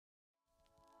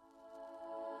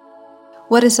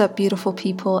What is up, beautiful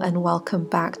people, and welcome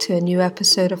back to a new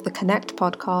episode of the Connect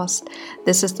podcast.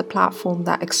 This is the platform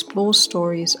that explores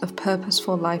stories of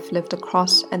purposeful life lived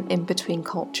across and in between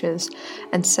cultures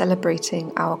and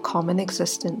celebrating our common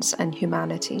existence and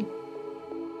humanity.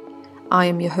 I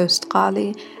am your host,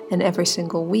 Ghali, and every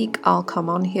single week I'll come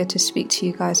on here to speak to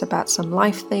you guys about some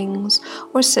life things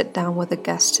or sit down with a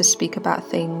guest to speak about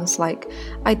things like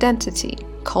identity,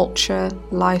 culture,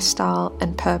 lifestyle,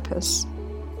 and purpose.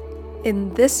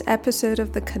 In this episode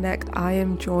of The Connect, I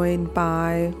am joined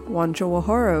by Wanja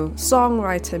Wohoro,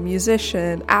 songwriter,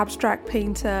 musician, abstract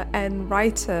painter, and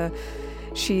writer.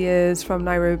 She is from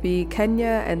Nairobi,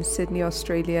 Kenya, and Sydney,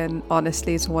 Australia, and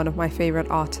honestly is one of my favorite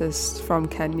artists from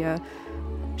Kenya.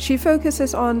 She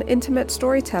focuses on intimate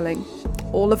storytelling.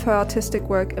 All of her artistic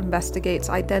work investigates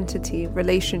identity,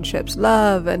 relationships,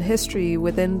 love, and history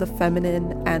within the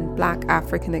feminine and Black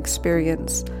African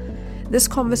experience. This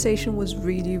conversation was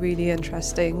really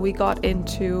interesting. We got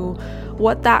into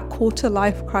what that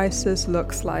quarter-life crisis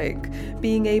looks like,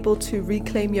 being able to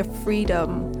reclaim your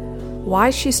freedom, why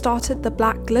she started the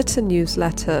Black Glitter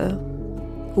newsletter,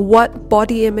 what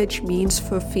body image means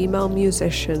for female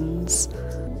musicians,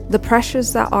 the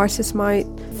pressures that artists might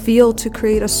feel to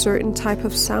create a certain type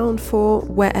of sound for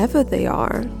wherever they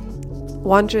are.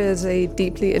 Wanja is a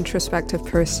deeply introspective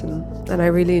person, and I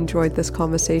really enjoyed this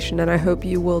conversation, and I hope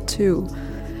you will too.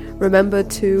 Remember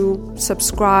to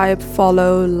subscribe,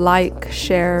 follow, like,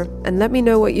 share, and let me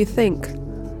know what you think.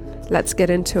 Let's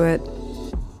get into it.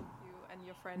 You and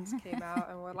your friends came out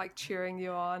and were like cheering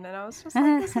you on, and I was just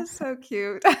like, this is so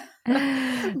cute.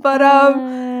 But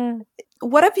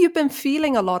what have you been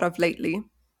feeling a lot of lately?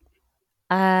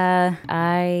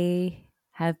 I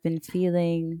have been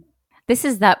feeling... This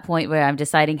is that point where I'm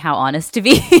deciding how honest to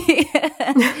be.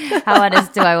 How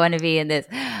honest do I want to be in this?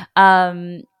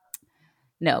 No,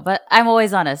 but I'm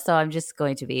always honest, so I'm just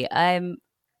going to be. I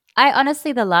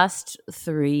honestly, the last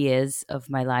 3 years of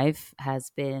my life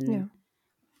has been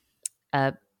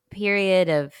a period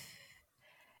of,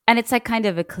 and it's like kind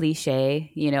of a cliche,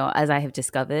 you know, as I have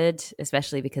discovered,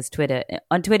 especially because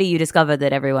on Twitter, you discover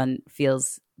that everyone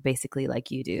feels basically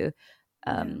like you do.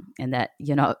 And that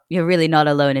you're really not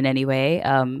alone in any way.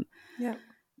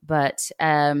 But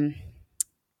the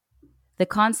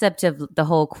concept of the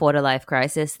whole quarter life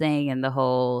crisis thing and the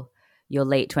whole your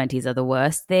late 20s are the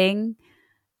worst thing,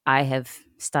 I have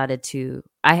started to,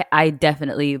 I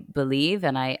definitely believe,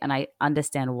 and I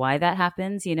understand why that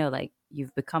happens. You know, like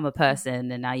you've become a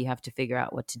person and now you have to figure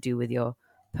out what to do with your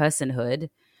personhood.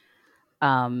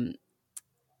 And,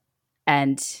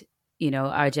 you know,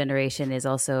 our generation is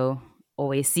also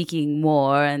always seeking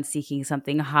more and seeking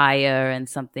something higher and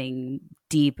something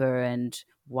deeper and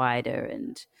wider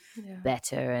and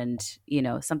better and, you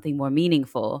know, something more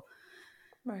meaningful.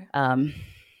 Right.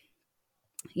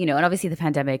 You know, and obviously the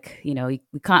pandemic, you know, we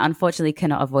unfortunately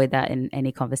cannot avoid that in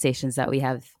any conversations that we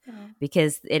have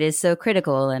because it is so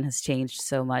critical and has changed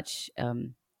so much.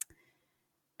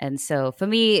 And so for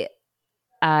me,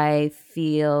 I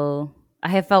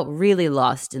have felt really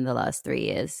lost in the last 3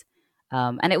 years.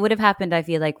 And it would have happened, I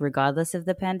feel like, regardless of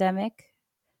the pandemic.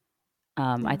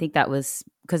 I think that was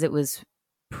because it was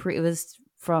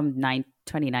from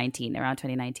 2019, around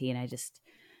 2019. I just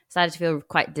started to feel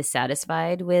quite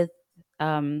dissatisfied with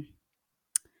being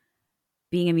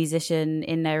a musician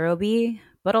in Nairobi,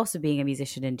 but also being a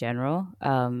musician in general.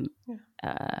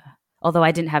 Although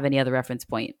I didn't have any other reference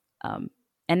point. And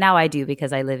now I do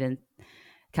because I live in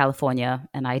California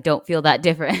and I don't feel that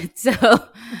different. So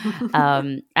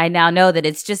I now know that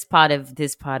it's just part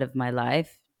of my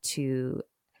life to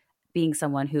being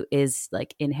someone who is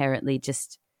like inherently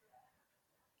just,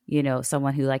 you know,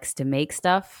 someone who likes to make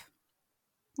stuff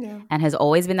and has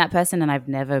always been that person. And I've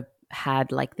never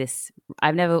had like this.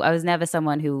 I was never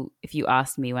someone who, if you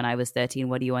asked me when I was 13,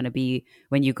 what do you want to be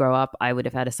when you grow up? I would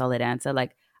have had a solid answer.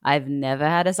 Like I've never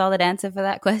had a solid answer for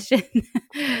that question.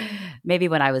 Maybe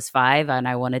when I was 5 and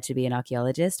I wanted to be an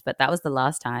archaeologist, but that was the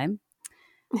last time.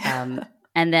 And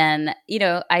then, you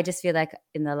know, I just feel like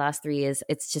in the last 3 years,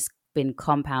 it's just been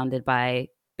compounded by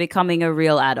becoming a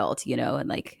real adult, you know, and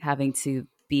like having to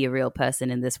be a real person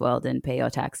in this world and pay your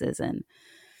taxes and,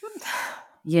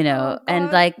 you know,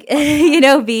 and like, you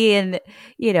know, be in,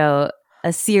 you know,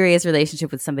 a serious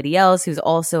relationship with somebody else who's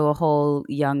also a whole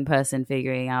young person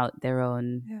figuring out their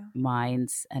own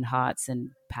minds and hearts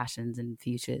and passions and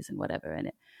futures and whatever.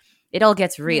 And it all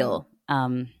gets real.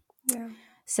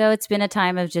 So it's been a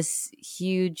time of just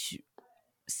huge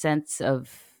sense of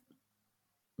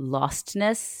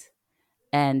lostness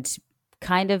and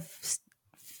kind of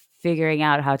figuring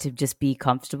out how to just be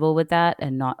comfortable with that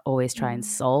and not always try and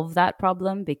solve that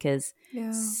problem, because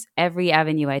every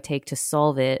avenue I take to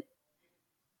solve it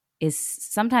is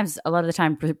sometimes, a lot of the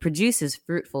time, produces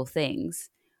fruitful things.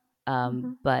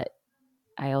 But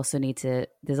I also need to,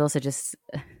 there's also just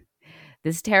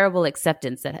this terrible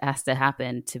acceptance that has to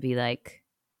happen to be like,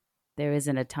 there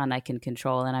isn't a ton I can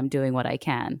control and I'm doing what I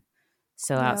can.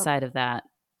 So outside of that,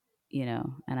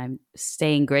 and I'm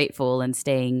staying grateful and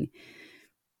staying,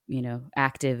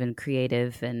 active and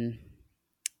creative and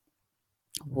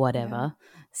whatever.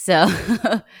 So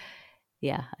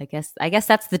yeah, I guess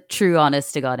that's the true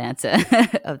honest to God answer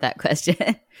of that question.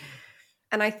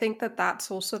 And I think that that's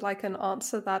also like an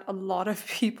answer that a lot of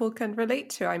people can relate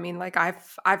to. I mean, like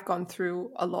I've gone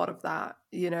through a lot of that,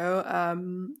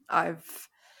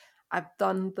 I've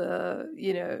done the,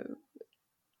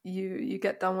 you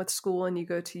get done with school and you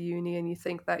go to uni and you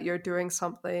think that you're doing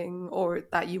something or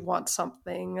that you want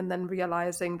something, and then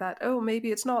realizing that, oh,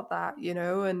 maybe it's not that,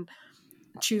 and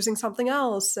choosing something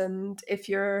else. And if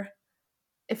you're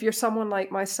someone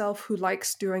like myself who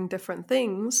likes doing different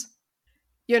things,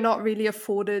 you're not really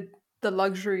afforded the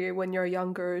luxury when you're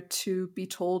younger to be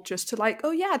told just to, like, oh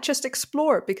yeah, just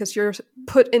explore, because you're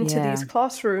put into these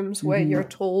classrooms where you're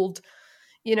told,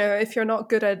 if you're not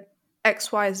good at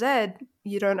XYZ,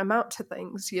 you don't amount to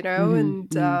things,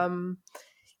 and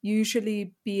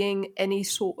usually being any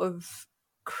sort of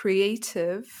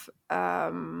creative,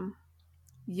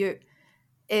 you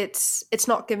it's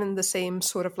not given the same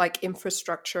sort of like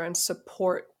infrastructure and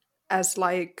support as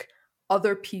like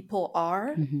other people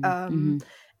are. And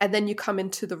then you come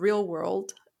into the real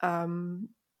world, and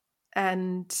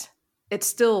it's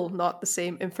still not the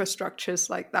same infrastructures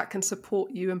like that can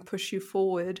support you and push you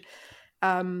forward,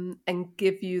 and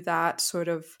give you that sort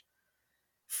of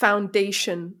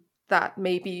foundation that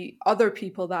maybe other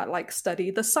people that like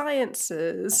study the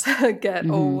sciences get,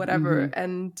 or whatever.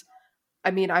 And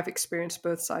I mean, I've experienced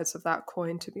both sides of that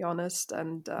coin, to be honest,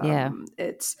 and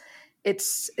it's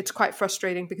quite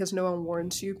frustrating because no one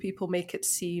warns you. People make it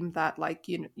seem that like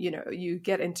you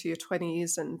get into your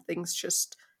 20s and things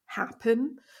just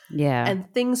happen,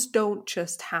 and things don't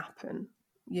just happen,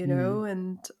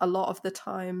 and a lot of the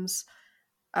times,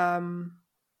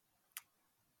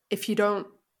 if you don't,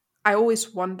 I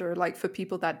always wonder, like, for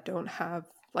people that don't have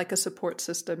like a support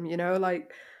system,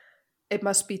 like, it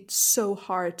must be so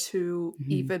hard to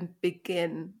even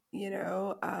begin,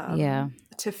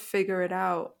 to figure it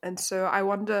out. And so I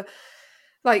wonder,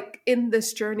 like, in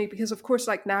this journey, because of course,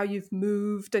 like, now you've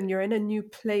moved and you're in a new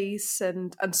place,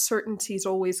 and uncertainty is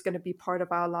always going to be part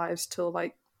of our lives till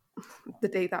like the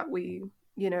day that we,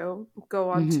 go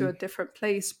on to a different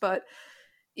place. But,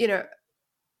 you know,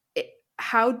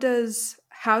 how does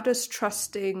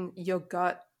trusting your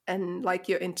gut and like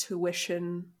your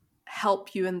intuition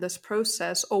help you in this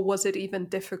process? Or was it even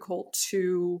difficult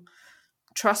to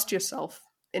trust yourself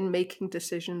in making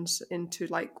decisions into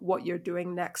like what you're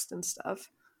doing next and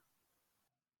stuff?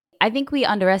 I think we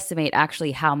underestimate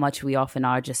actually how much we often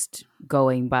are just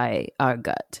going by our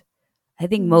gut. I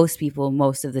think most people,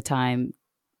 most of the time,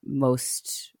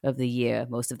 most of the year,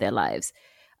 most of their lives,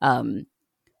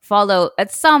 follow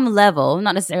at some level,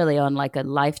 not necessarily on like a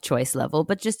life choice level,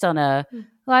 but just on a,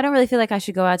 well, I don't really feel like I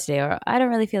should go out today, or I don't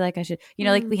really feel like I should,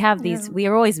 like we have these, we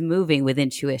are always moving with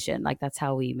intuition. Like that's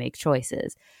how we make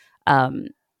choices.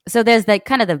 So there's like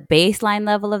kind of the baseline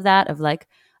level of that, of like,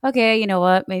 okay, you know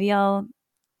what, maybe I'll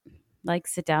like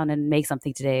sit down and make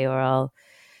something today, or I'll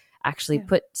actually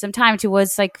put some time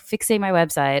towards like fixing my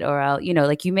website, or I'll,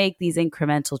 like you make these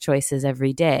incremental choices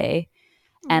every day.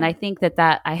 And I think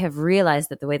that I have realized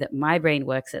that the way that my brain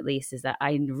works, at least, is that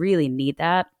I really need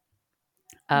that.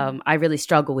 I really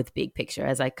struggle with big picture,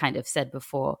 as I kind of said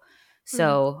before.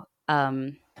 So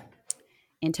in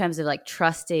terms of like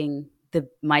trusting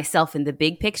myself in the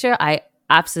big picture, I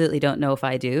absolutely don't know if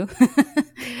I do.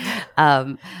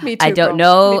 Me too, I don't bro.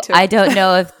 know. Me too. I don't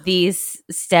know if these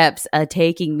steps are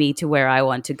taking me to where I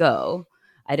want to go.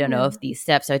 I don't know if these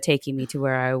steps are taking me to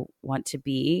where I want to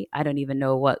be. I don't even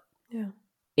know what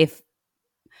if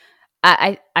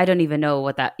I don't even know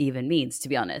what that even means, to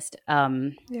be honest.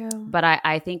 But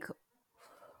I think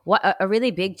what a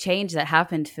really big change that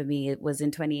happened for me was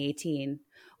in 2018.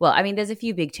 Well, I mean, there's a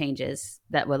few big changes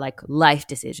that were like life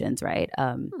decisions, right?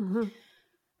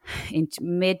 In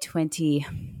mid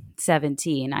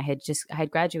 2017, I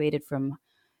had graduated from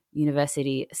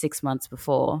university 6 months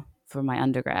before for my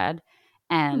undergrad,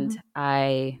 and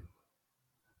I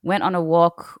went on a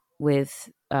walk with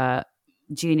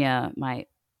Junior, my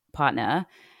partner,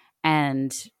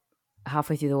 and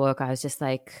halfway through the work, I was just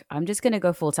like, I'm just going to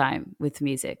go full time with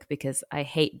music because I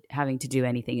hate having to do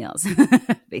anything else.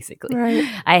 Basically, Right.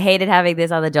 I hated having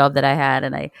this other job that I had,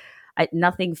 and I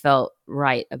nothing felt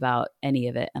right about any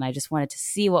of it, and I just wanted to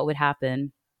see what would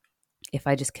happen if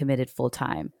I just committed full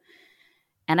time.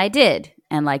 And I did.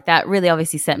 And like that really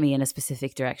obviously sent me in a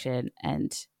specific direction.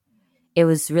 And it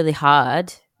was really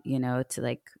hard, to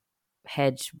like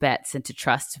hedge bets and to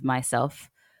trust myself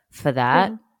for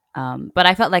that. But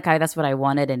I felt like that's what I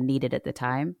wanted and needed at the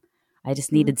time. I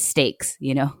just needed stakes.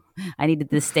 I needed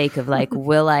the stake of like,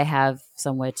 will I have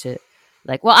somewhere to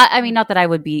like, well, I mean, not that I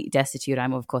would be destitute.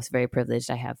 I'm of course very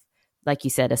privileged. I have, like you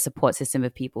said, a support system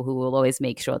of people who will always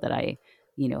make sure that I,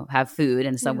 have food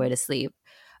and somewhere to sleep.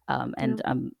 And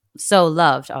I'm so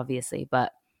loved, obviously,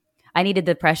 but I needed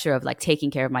the pressure of like taking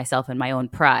care of myself and my own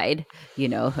pride,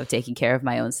 of taking care of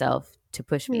my own self to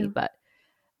push me. But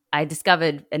I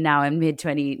discovered, and now in mid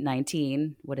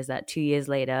 2019, what is that, 2 years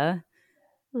later,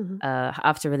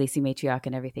 after releasing Matriarch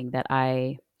and everything, that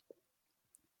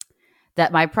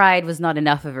my pride was not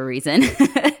enough of a reason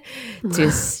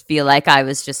to feel like I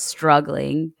was just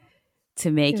struggling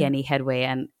to make any headway.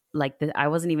 And like I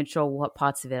wasn't even sure what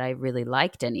parts of it I really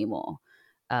liked anymore.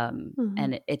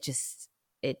 And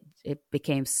it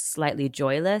became slightly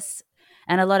joyless.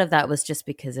 And a lot of that was just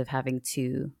because of having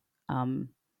to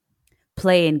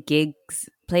play gigs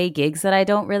that I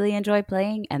don't really enjoy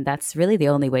playing. And that's really the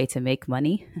only way to make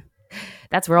money.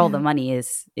 That's where all the money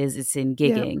is it's in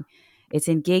gigging. Yeah. It's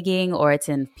in gigging, or it's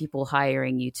in people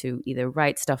hiring you to either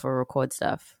write stuff or record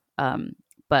stuff.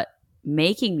 But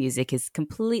making music is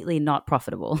completely not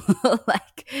profitable.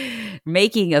 Like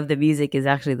making of the music is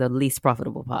actually the least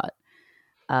profitable part.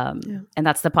 And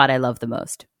that's the part I love the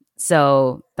most.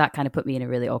 So that kind of put me in a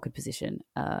really awkward position.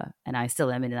 And I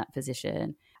still am in that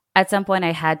position. At some point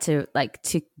I had to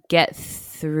to get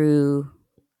through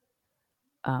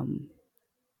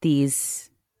the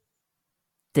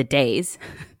days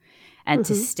and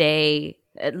to stay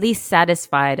at least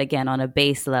satisfied again on a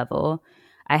base level,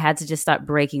 I had to just start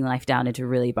breaking life down into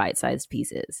really bite-sized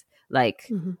pieces. Like,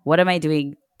 what am I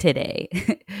doing today?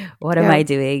 What am I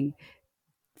doing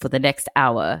for the next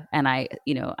hour? And I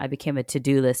became a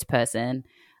to-do list person,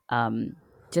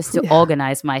 just to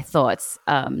organize my thoughts.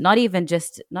 Not even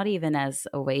as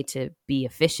a way to be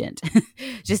efficient,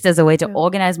 just as a way to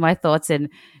organize my thoughts and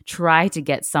try to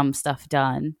get some stuff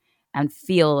done and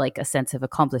feel like a sense of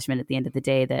accomplishment at the end of the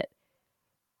day that,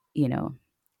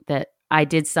 that I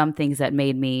did some things that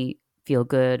made me feel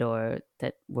good or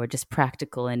that were just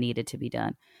practical and needed to be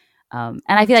done. And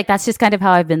I feel like that's just kind of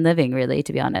how I've been living, really,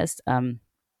 to be honest.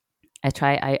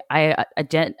 I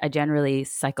generally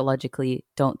psychologically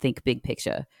don't think big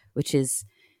picture, which is,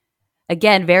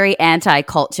 again, very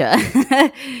anti-culture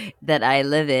that I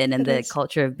live in, and the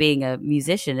culture of being a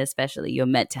musician, especially. You're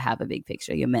meant to have a big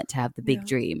picture. You're meant to have the big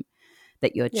dream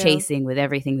that you're chasing with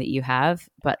everything that you have.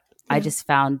 But I just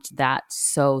found that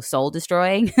so soul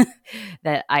destroying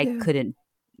that I couldn't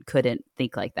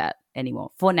think like that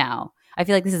anymore for now. I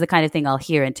feel like this is the kind of thing I'll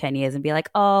hear in 10 years and be like,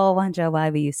 oh, Wanja,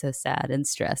 why were you so sad and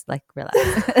stressed? Like, relax.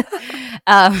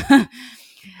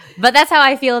 But that's how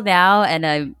I feel now.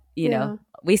 And,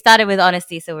 we started with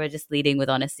honesty, so we're just leading with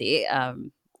honesty.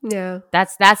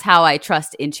 That's how I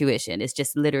trust intuition. It's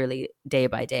just literally day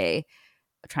by day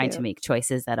trying to make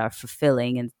choices that are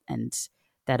fulfilling and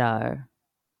that are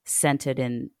centered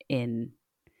in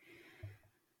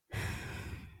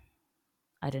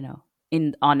I don't know,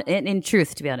 in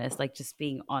truth, to be honest, like just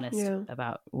being honest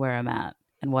about where I'm at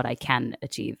and what I can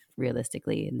achieve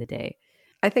realistically in the day.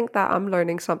 I think that I'm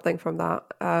learning something from that.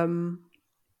 I'm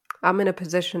in a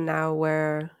position now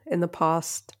where in the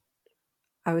past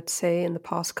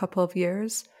couple of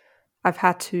years, I've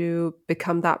had to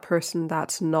become that person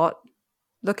that's not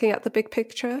looking at the big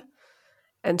picture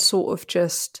and sort of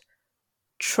just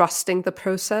trusting the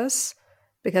process,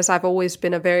 because I've always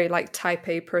been a very type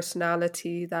A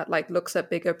personality that looks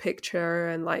at bigger picture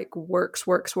and works.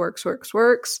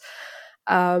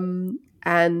 And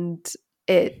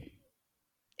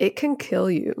it can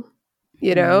kill you,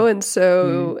 and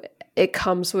so it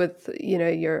comes with,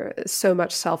 your so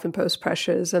much self-imposed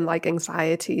pressures and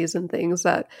anxieties and things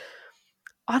that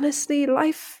honestly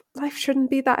life shouldn't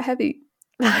be that heavy.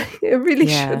 It really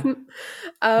shouldn't,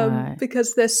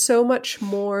 because there's so much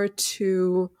more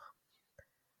to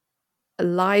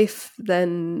life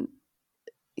than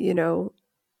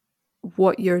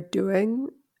what you're doing.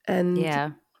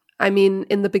 And I mean,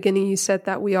 in the beginning you said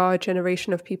that we are a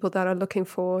generation of people that are looking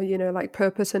for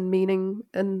purpose and meaning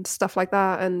and stuff like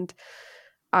that, and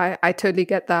I totally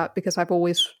get that, because I've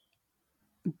always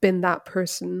been that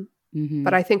person.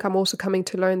 But I think I'm also coming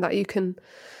to learn that you can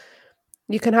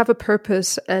you can have a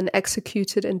purpose and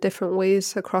execute it in different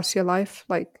ways across your life.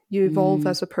 Like you evolve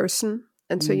as a person.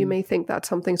 And so you may think that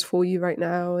something's for you right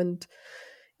now. And,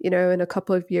 in a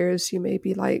couple of years, you may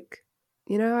be like,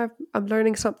 I'm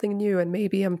learning something new and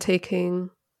maybe I'm taking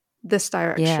this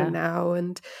direction now,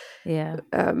 and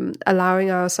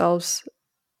allowing ourselves,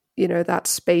 that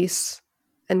space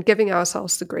and giving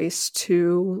ourselves the grace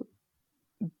to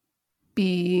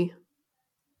be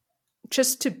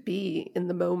in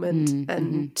the moment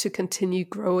and to continue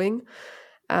growing.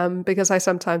 Because I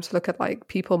sometimes look at like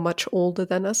people much older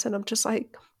than us and I'm just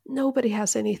like, nobody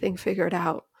has anything figured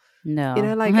out. No.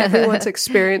 Like everyone's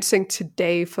experiencing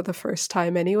today for the first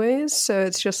time anyways. So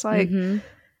it's just like,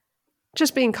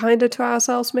 just being kinder to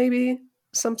ourselves maybe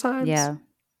sometimes. Yeah.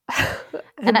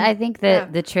 and I think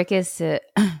that the trick is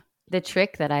the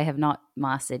trick that I have not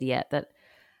mastered yet, that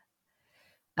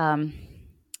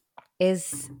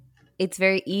is it's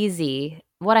very easy.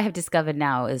 What I have discovered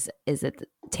now is that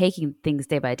taking things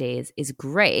day by day is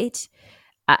great.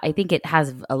 I think it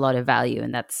has a lot of value,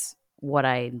 and that's what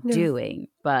I'm doing.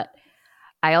 But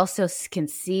I also can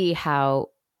see how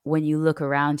when you look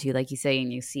around you, like you say,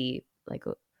 and you see like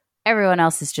everyone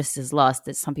else is just as lost,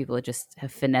 that some people just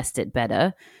have finessed it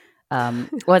better.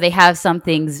 Or they have some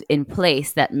things in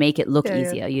place that make it look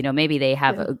easier. Maybe they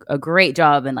have a great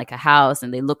job and like a house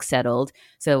and they look settled.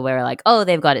 So we're like, oh,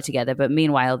 they've got it together. But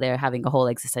meanwhile, they're having a whole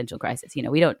existential crisis.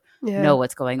 We don't know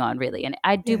what's going on really. And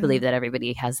I do believe that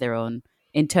everybody has their own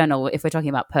internal, if we're talking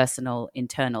about personal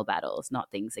internal battles, not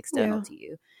things external to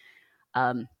you.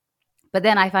 But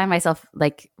then I find myself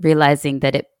like realizing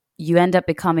that you can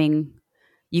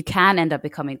end up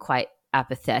becoming quite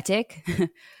apathetic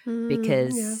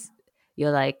because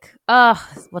you're like, oh,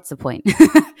 what's the point?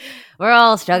 We're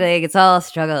all struggling. It's all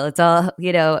struggle. It's all,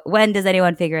 when does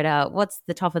anyone figure it out? What's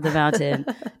the top of the mountain?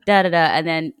 Da, da, da. And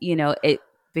then, it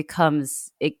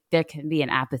becomes, there can be an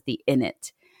apathy in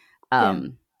it.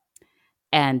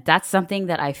 And that's something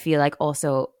that I feel like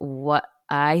also what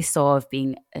I saw of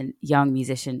being a young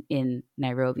musician in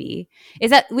Nairobi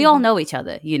is that we all know each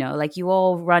other, like you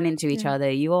all run into each other,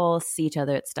 you all see each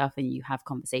other at stuff and you have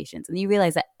conversations and you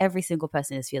realize that every single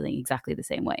person is feeling exactly the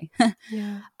same way,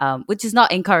 which is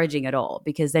not encouraging at all,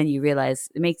 because then you realize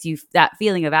it makes you, that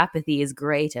feeling of apathy is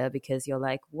greater because you're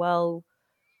like, well,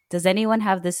 does anyone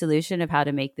have the solution of how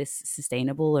to make this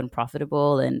sustainable and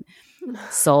profitable and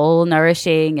soul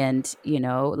nourishing? And,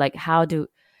 like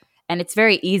and it's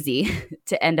very easy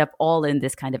to end up all in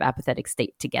this kind of apathetic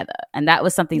state together. And that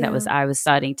was something that was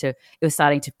starting to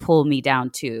pull me down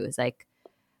too. It's like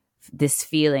this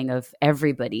feeling of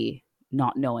everybody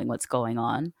not knowing what's going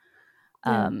on.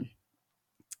 And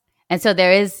so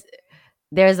there's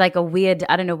like a weird,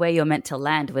 I don't know where you're meant to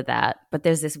land with that, but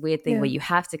there's this weird thing where you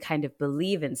have to kind of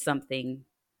believe in something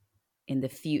in the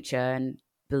future and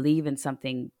believe in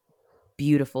something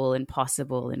beautiful and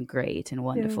possible and great and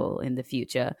wonderful in the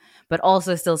future, but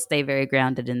also still stay very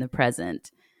grounded in the present.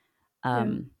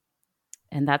 And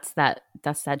that's that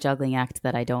juggling act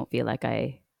that I don't feel like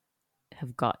I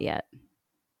have got yet.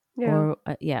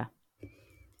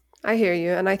 I hear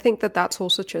you. And I think that that's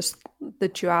also just the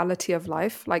duality of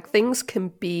life. Like things can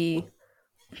be,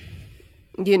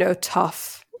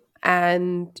 tough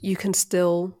and you can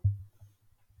still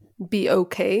be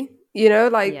okay.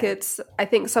 It's, I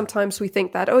think sometimes we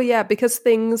think that, because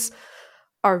things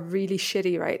are really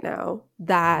shitty right now,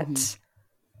 that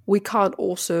we can't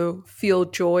also feel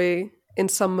joy in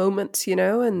some moments,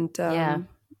 and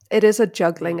it is a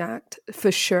juggling act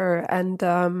for sure. And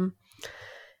I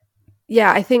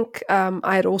think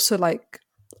I'd also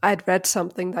I'd read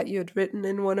something that you had written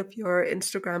in one of your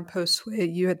Instagram posts where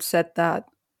you had said that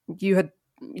you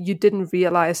didn't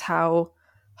realize how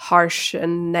harsh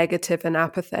and negative and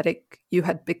apathetic you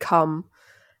had become,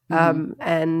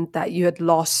 and that you had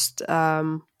lost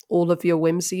all of your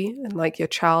whimsy and like your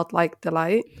childlike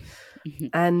delight.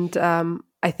 And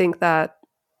I think that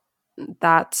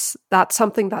that's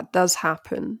something that does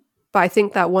happen. But I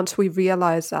think that once we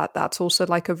realize that, that's also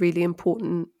like a really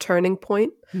important turning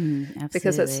point,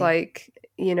 because it's like,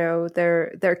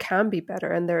 there can be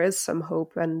better and there is some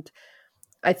hope. And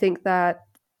I think that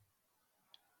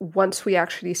once we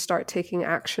actually start taking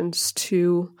actions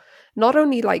to not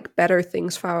only like better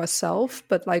things for ourselves,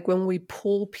 but like when we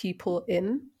pull people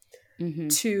in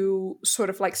to sort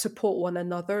of like support one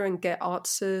another and get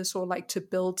answers or like to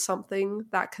build something,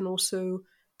 that can also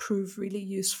prove really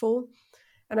useful.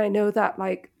 And I know that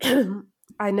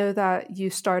I know that you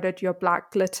started your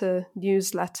Black Glitter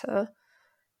newsletter.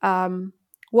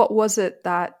 What was it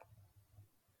that,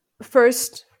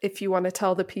 first, if you want to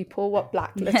tell the people what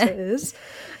Black Glitter is,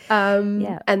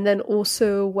 and then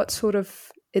also what sort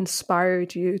of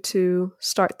inspired you to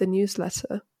start the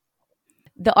newsletter?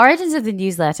 The origins of the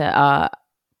newsletter are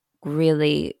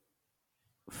really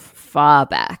far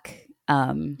back.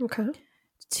 Okay.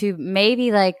 To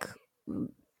maybe like,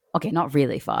 okay, not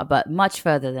really far, but much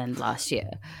further than last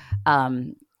year.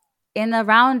 In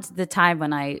around the time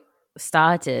when I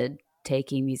started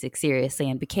taking music seriously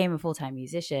and became a full-time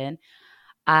musician,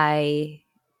 I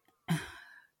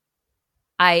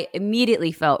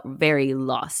immediately felt very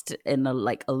lost and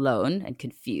alone and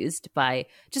confused by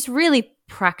just really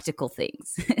practical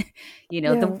things.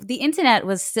 The internet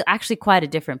was still actually quite a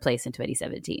different place in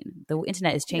 2017. The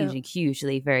internet is changing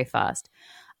hugely, very fast.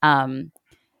 And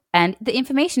the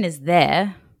information is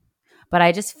there, but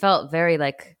I just felt very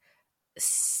like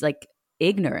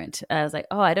ignorant. I was like,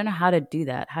 oh, I don't know how to do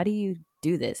that. How do you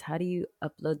do this? How do you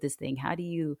upload this thing? How do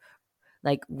you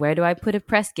where do I put a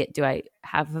press kit? Do I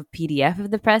have a PDF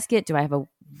of the press kit? Do I have a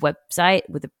website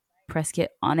with a press kit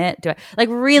on it? Do I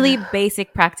really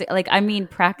basic practical,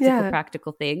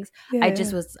 practical things?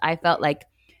 I felt like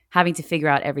having to figure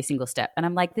out every single step. And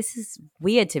I'm like, this is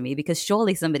weird to me because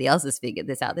surely somebody else has figured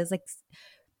this out. There's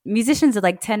musicians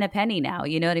are 10 a penny now.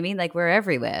 You know what I mean? We're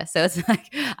everywhere. So it's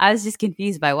I was just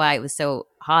confused by why it was so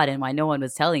hard and why no one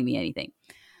was telling me anything.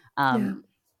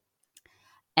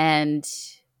 And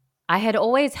I had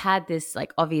always had this,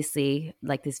 obviously,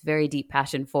 this very deep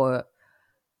passion for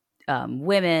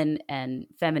women and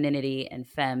femininity and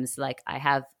femmes. I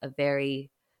have a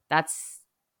very, that's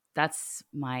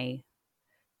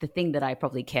the thing that I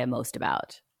probably care most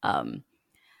about.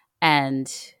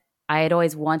 And I had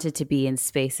always wanted to be in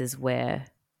spaces where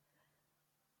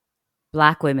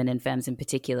Black women and femmes in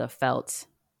particular felt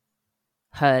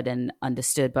heard and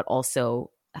understood, but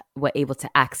also were able to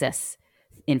access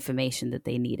information that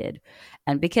they needed.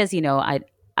 And because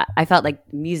I felt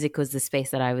like music was the space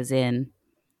that I was in,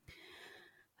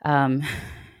 a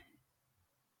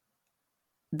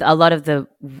lot of the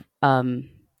what am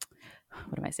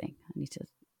I saying? I need to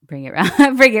bring it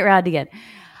around bring it around again.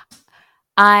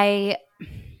 At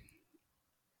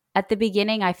the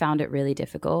beginning I found it really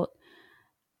difficult,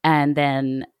 and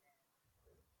then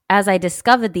as I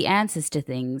discovered the answers to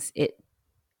things, it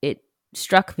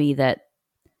struck me that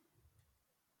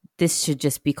this should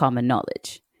just be common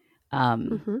knowledge.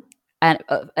 And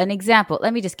an example,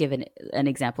 let me just give an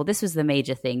example. This was the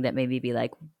major thing that made me be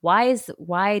like, why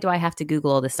do I have to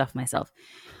Google all this stuff myself?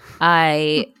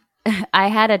 I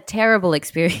had a terrible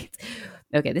experience.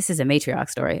 Okay, this is a matriarch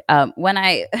story. When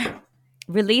I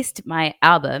released my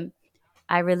album,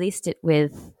 I released it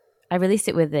with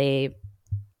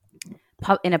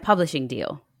in a publishing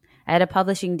deal. I had a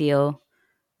publishing deal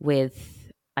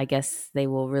with, I guess they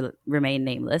will remain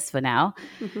nameless for now.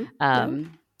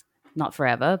 Not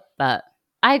forever, but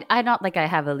I not I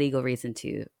have a legal reason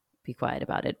to be quiet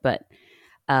about it. But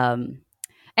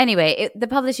anyway, the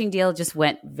publishing deal just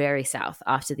went very south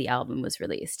after the album was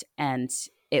released. And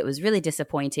it was really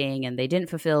disappointing. And they didn't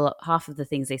fulfill half of the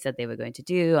things they said they were going to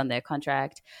do on their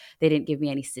contract. They didn't give me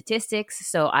any statistics.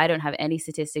 So I don't have any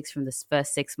statistics from the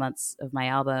first 6 months of my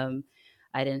album.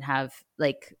 I didn't have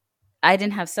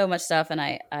so much stuff, and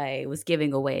I was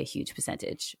giving away a huge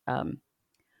percentage.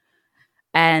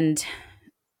 And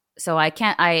so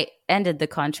I ended the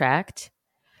contract,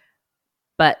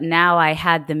 but now I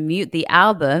had to mute the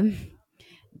album.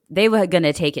 They were going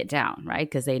to take it down, right?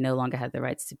 Because they no longer had the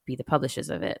rights to be the publishers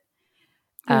of it.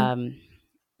 And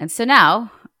so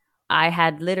now I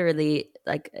had literally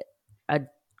a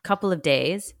couple of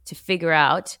days to figure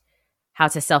out how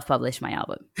to self-publish my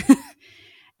album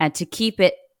and to keep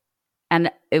it. And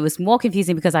it was more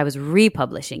confusing because I was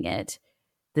republishing it,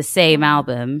 the same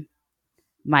album,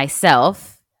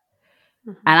 myself.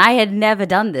 And I had never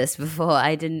done this before.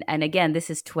 I didn't. And again, this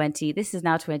is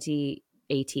now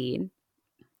 2018.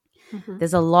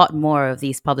 There's a lot more of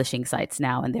these publishing sites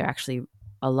now, and they're actually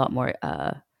a lot more, I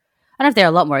don't know if they're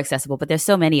a lot more accessible, but there's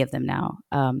so many of them now.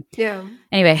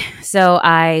 Anyway, so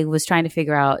I was trying to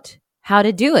figure out how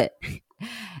to do it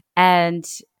and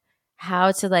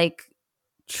how to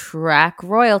track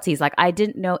royalties. I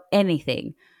didn't know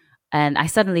anything. And I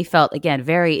suddenly felt, again,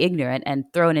 very ignorant and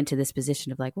thrown into this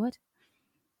position of what?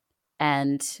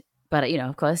 But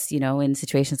of course, in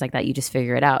situations like that, you just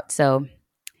figure it out. So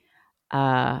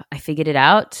I figured it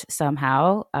out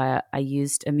somehow. I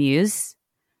used Amuse,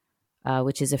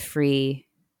 which is a free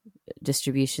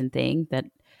distribution thing that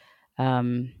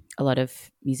a lot of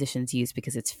musicians use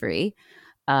because it's free.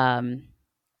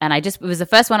 And it was the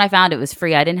first one I found. It was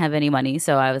free. I didn't have any money.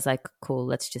 So I was like, cool,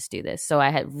 let's just do this. So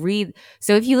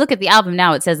so if you look at the album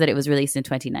now, it says that it was released in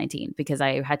 2019 because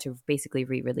I had to basically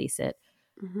re-release it,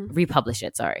 republish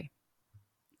it, sorry.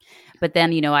 But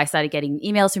then, I started getting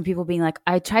emails from people being like,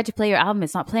 I tried to play your album.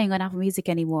 It's not playing on Apple Music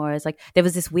anymore. It's like there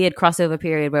was this weird crossover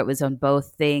period where it was on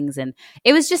both things. And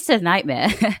it was just a nightmare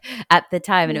at the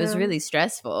time. And it was really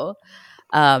stressful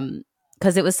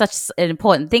because it was such an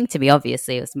important thing to me,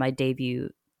 obviously. It was my debut,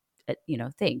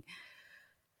 thing.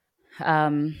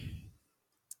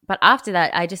 But after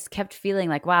that, I just kept feeling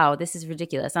like, wow, this is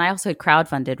ridiculous. And I also had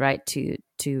crowdfunded, right, to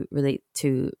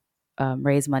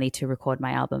raise money to record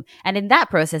my album. And in that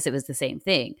process, it was the same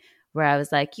thing, where I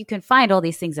was like, you can find all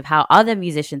these things of how other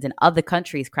musicians in other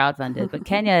countries crowdfunded, but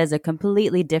Kenya is a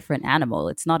completely different animal.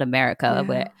 It's not America,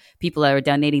 where people are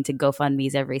donating to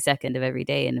GoFundMe's every second of every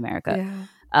day in America.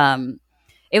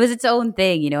 It was its own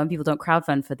thing, and people don't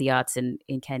crowdfund for the arts in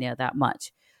Kenya that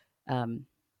much.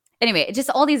 Anyway, just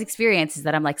all these experiences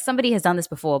that I'm like, somebody has done this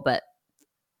before, but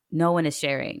no one is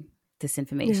sharing this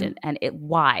information. And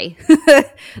why?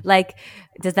 Like,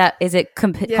 is it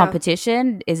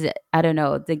competition? Is it, I don't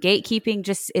know. The gatekeeping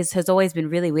has always been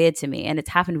really weird to me. And it's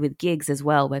happened with gigs as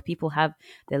well, where people have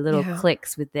their little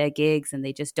cliques with their gigs and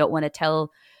they just don't want to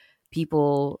tell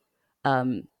people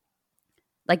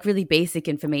like really basic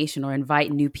information or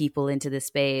invite new people into the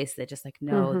space. They're just like,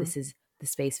 no, this is the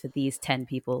space for these 10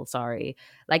 people, sorry.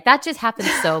 Like that just happened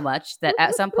so much that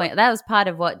at some point, that was part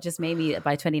of what just made me,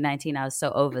 by 2019, I was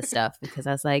so over stuff, because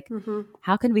I was like,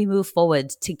 how can we move forward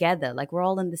together? Like we're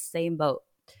all in the same boat.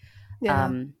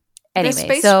 Anyway, there's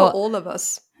space for all of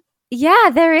us. Yeah,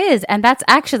 there is. And that's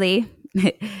actually,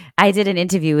 I did an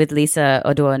interview with Lisa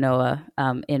Oduanoa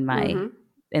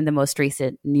in the most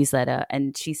recent newsletter,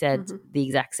 and she said the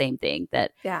exact same thing,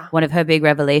 that one of her big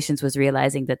revelations was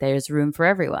realizing that there's room for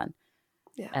everyone.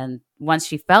 And once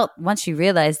she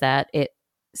realized that, it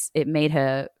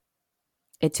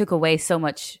took away so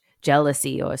much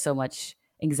jealousy or so much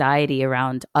anxiety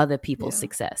around other people's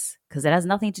success, because it has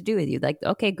nothing to do with you. Like,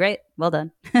 okay, great, well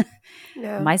done.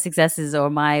 My successes or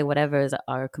my whatevers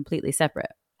are completely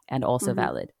separate and also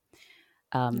valid.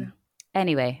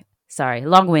 Anyway, sorry,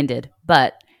 long-winded,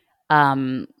 but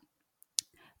that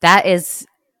is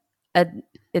at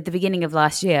the beginning of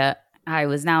last year. I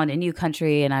was now in a new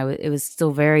country, and it was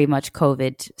still very much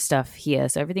COVID stuff here.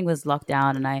 So everything was locked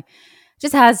down, and I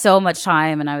just had so much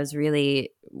time, and I was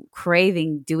really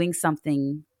craving doing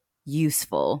something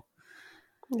useful.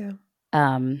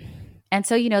 And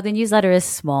so, the newsletter is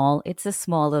small. It's a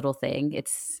small little thing.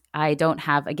 I don't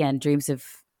have, again, dreams of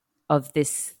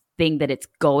this thing that it's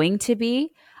going to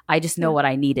be. I just know what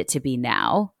I need it to be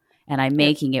now, and I'm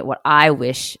making it what I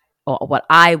wish or what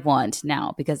I want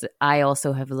now, because I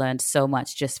also have learned so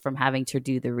much just from having to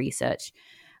do the research,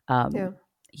 to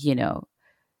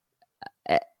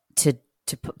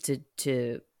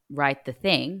write the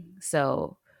thing.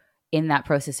 So in that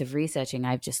process of researching,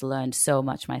 I've just learned so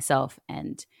much myself.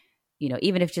 And,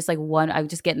 even if just like one, I'm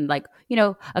just getting like,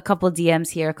 a couple DMs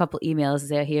here, a couple emails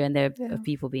there, here and there of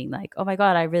people being like, oh my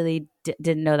God, I really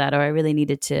didn't know that, or I really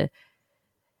needed to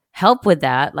help with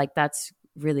that. Like, that's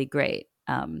really great.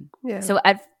 So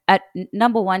at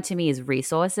number one to me is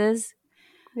resources,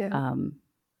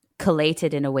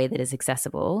 collated in a way that is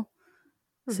accessible.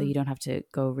 So you don't have to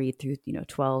go read through,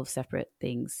 12 separate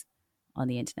things on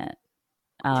the internet,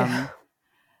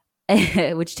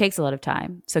 which takes a lot of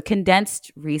time. So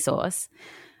condensed resource.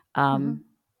 And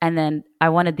then I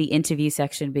wanted the interview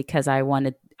section because I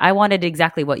wanted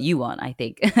exactly what you want, I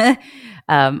think.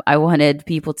 I wanted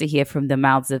people to hear from the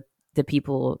mouths of the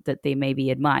people that they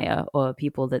maybe admire, or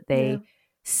people that they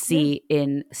see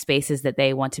in spaces that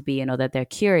they want to be in, or that they're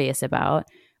curious about,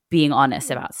 being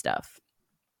honest about stuff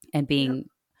and being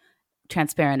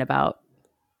transparent about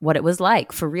what it was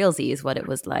like for realsies, what it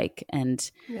was like, and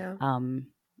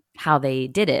how they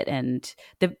did it. And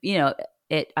I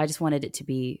just wanted it to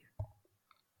be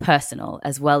personal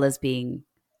as well as being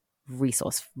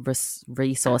resource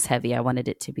heavy. I wanted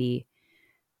it to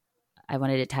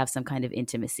have some kind of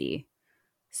intimacy.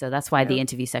 So that's why the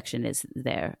interview section is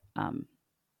there.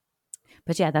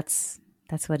 But yeah, that's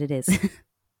what it is.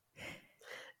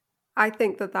 I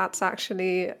think that's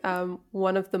actually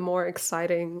one of the more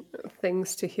exciting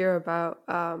things to hear about.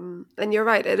 And you're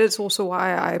right, it is also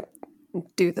why I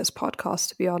do this podcast,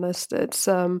 to be honest. It's,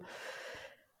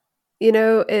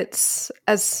 it's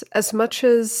as much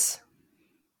as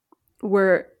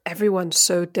everyone's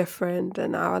so different,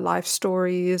 and our life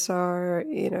stories are,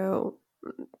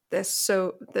 there's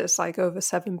like over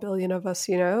 7 billion of us,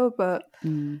 but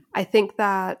I think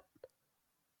that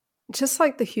just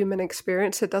like the human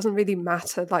experience, it doesn't really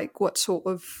matter like what sort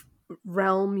of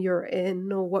realm you're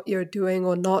in or what you're doing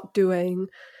or not doing.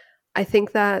 I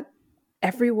think that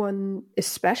everyone,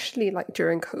 especially like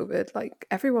during COVID, like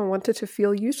everyone wanted to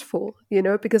feel useful,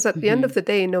 because at the end of the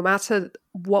day, no matter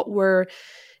what we're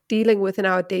dealing with in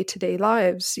our day-to-day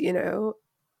lives,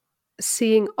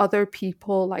 seeing other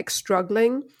people like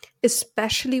struggling,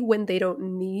 especially when they don't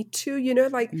need to,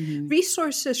 like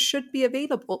resources should be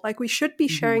available. Like we should be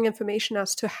sharing information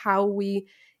as to how we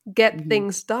get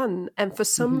things done. And for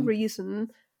some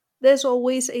reason, there's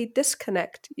always a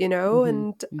disconnect,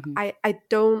 and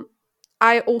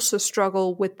I also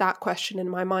struggle with that question in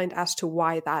my mind as to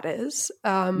why that is.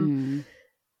 And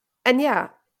yeah,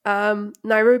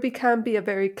 Nairobi can be a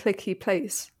very cliquey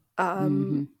place.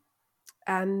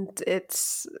 And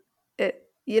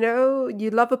you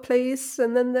love a place,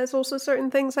 and then there's also certain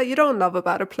things that you don't love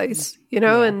about a place,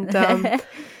 and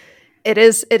it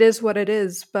is what it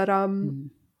is. But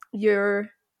you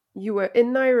were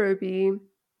in Nairobi,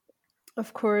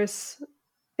 of course.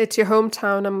 It's your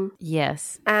hometown.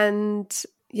 Yes. And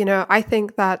I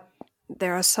think that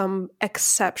there are some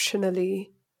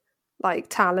exceptionally like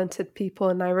talented people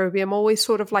in Nairobi. I'm always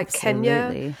sort of like Absolutely.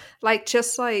 Kenya, like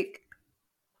just like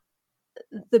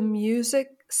the music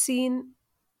scene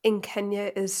in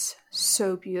Kenya is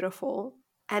so beautiful,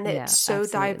 and it's so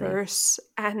diverse,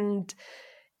 and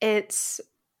it's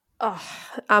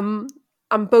I'm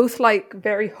both like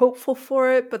very hopeful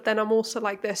for it, but then I'm also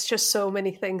like there's just so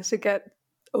many things to get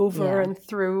over and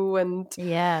through and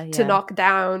to knock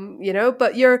down,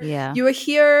 but you are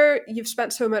here, you've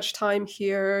spent so much time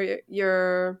here,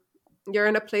 you're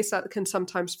in a place that can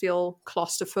sometimes feel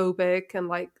claustrophobic and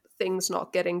like things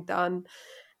not getting done.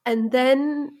 And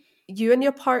then you and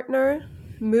your partner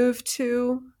move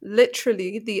to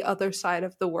literally the other side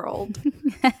of the world.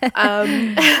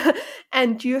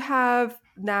 And you have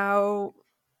now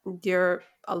you're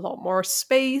a lot more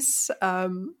space, a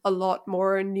lot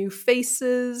more new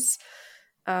faces,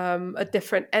 a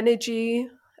different energy.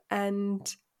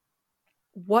 And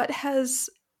what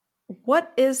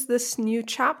is this new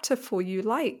chapter for you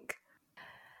like?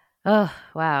 Oh,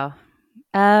 wow.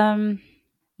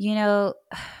 You know,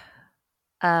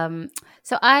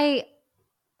 so I'm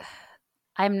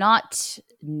not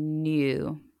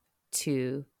new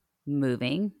to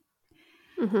moving.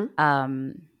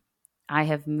 I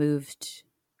have moved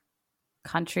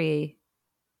country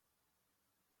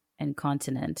and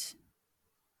continent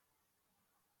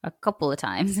a couple of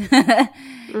times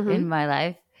in my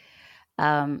life.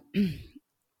 And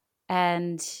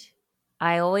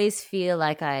I always feel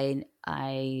like I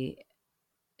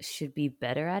should be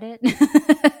better at it.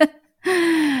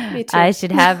 Me too. I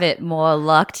should have it more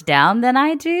locked down than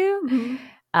I do.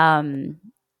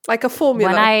 Like a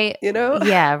formula,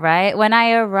 Yeah, right. When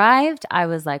I arrived, I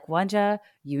was like, Wanja,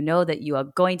 you know that you are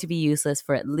going to be useless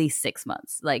for at least 6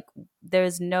 months. Like,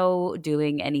 there's no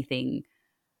doing anything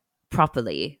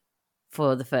properly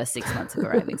for the first 6 months of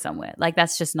arriving somewhere. Like,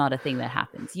 that's just not a thing that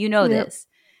happens. This.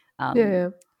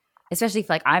 Especially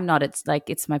if like I'm not,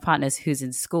 it's my partner's who's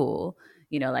in school,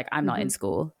 like I'm not in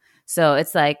school. So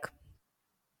it's like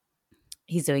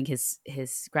he's doing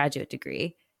his graduate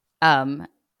degree.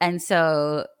 And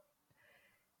so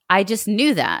I just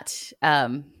knew that.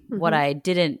 What I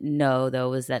didn't know, though,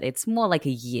 was that it's more like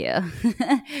a year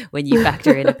when you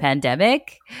factor in a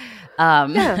pandemic.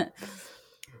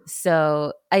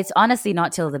 So it's honestly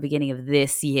not till the beginning of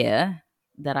this year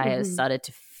that I have started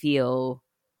to feel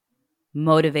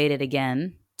motivated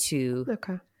again to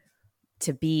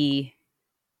be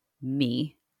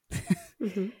me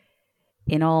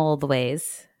in all the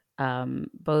ways,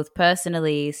 both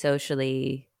personally,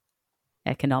 socially,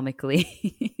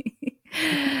 economically,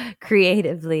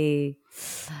 creatively,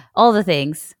 all the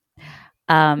things.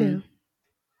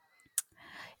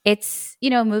 It's,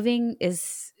 moving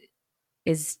is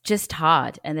just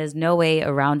hard, and there's no way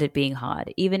around it being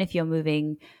hard. Even if you're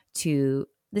moving to,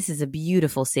 this is a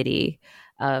beautiful city,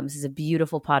 this is a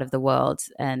beautiful part of the world,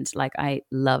 and like I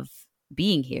love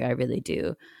being here, I really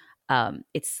do.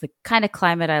 It's the kind of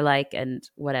climate I like and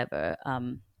whatever.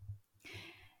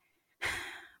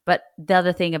 But the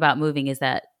other thing about moving is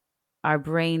that our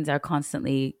brains are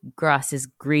constantly, grass is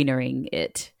greenering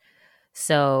it.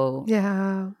 So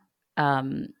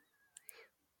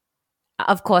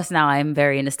of course, now I'm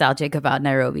very nostalgic about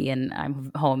Nairobi, and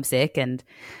I'm homesick, and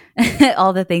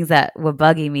all the things that were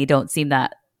bugging me don't seem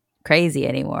that crazy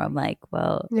anymore. I'm like,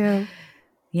 well, we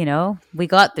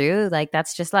got through, like,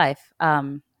 that's just life.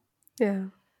 And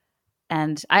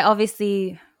I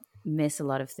obviously miss a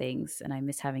lot of things, and I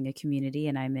miss having a community,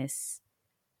 and I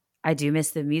do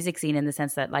miss the music scene in the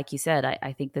sense that, like you said,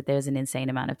 I think that there's an insane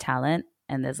amount of talent,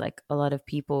 and there's like a lot of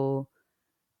people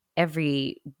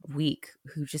every week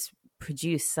who just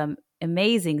produce some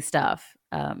amazing stuff.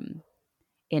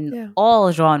 in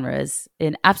all genres,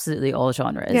 in absolutely all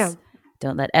genres. Yeah.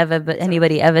 Don't let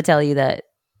anybody ever tell you that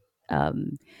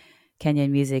Kenyan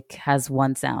music has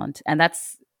one sound. And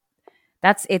that's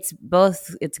it's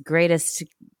both its greatest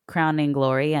crowning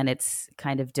glory and its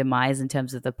kind of demise in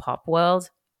terms of the pop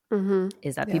world.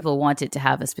 Is that people want it to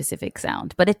have a specific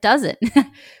sound, but it doesn't.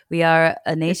 We are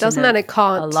a nation and it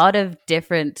can't. A lot of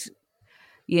different,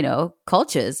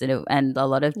 cultures and a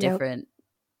lot of different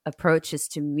approaches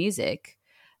to music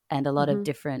and a lot of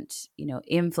different,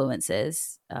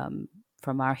 influences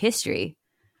from our history.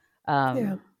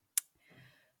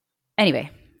 Anyway,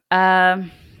 so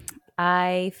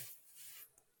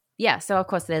of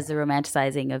course there's the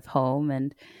romanticizing of home,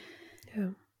 and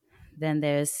then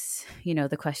there's,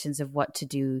 the questions of what to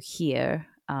do here.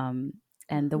 And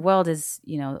the world is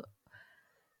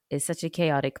such a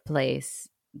chaotic place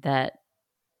that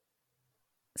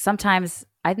sometimes,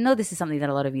 I know this is something that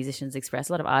a lot of musicians express,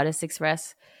 a lot of artists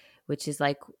express, which is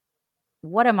like,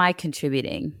 what am I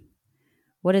contributing?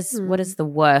 What is the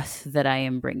worth that I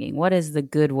am bringing? What is the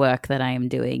good work that I am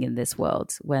doing in this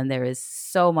world when there is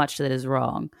so much that is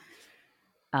wrong?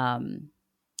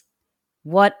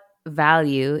 What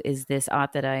value is this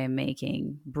art that I am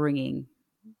making bringing,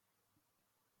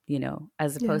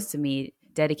 as opposed to me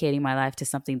dedicating my life to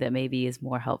something that maybe is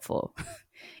more helpful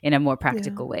in a more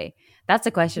practical way? That's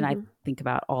a question I think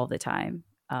about all the time.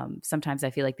 Sometimes I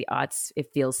feel like the arts,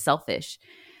 it feels selfish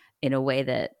in a way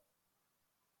that,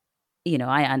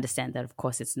 I understand that, of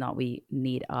course, it's not. We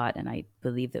need art, and I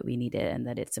believe that we need it and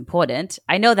that it's important.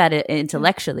 I know that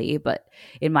intellectually, but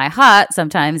in my heart,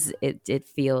 sometimes it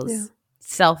feels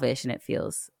selfish and it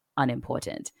feels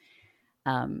unimportant.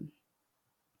 And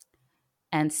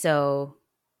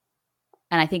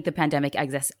I think the pandemic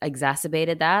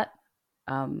exacerbated that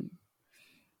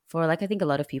for, like, I think a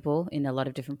lot of people in a lot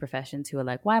of different professions who are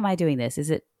like, why am I doing this? Is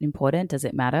it important? Does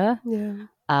it matter?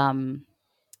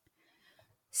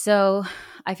 So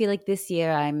I feel like this year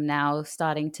I'm now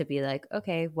starting to be like,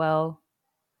 okay, well,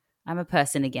 I'm a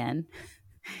person again.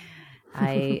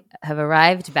 I have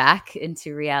arrived back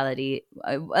into reality,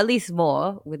 at least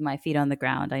more with my feet on the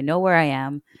ground. I know where I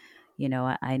am.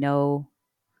 I know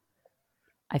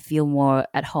I feel more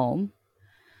at home.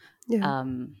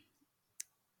 And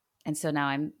so now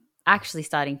I'm actually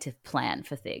starting to plan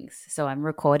for things. So I'm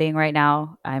recording right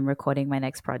now. I'm recording my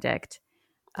next project.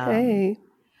 Hey.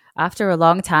 After a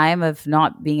long time of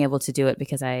not being able to do it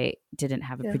because I didn't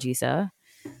have a producer.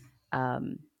 But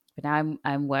now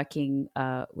I'm working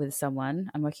with someone.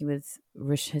 I'm working with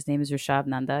his name is Rishabh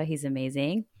Nanda. He's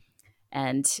amazing.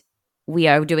 And we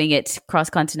are doing it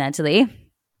cross-continentally,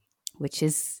 which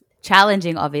is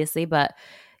challenging, obviously. But,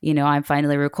 I'm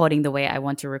finally recording the way I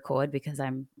want to record because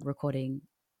I'm recording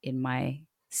in my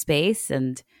space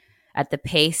and at the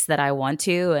pace that I want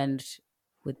to and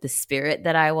with the spirit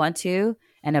that I want to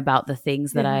and about the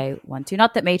things that I want to.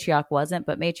 Not that Matriarch wasn't,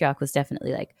 but Matriarch was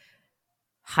definitely like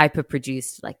hyper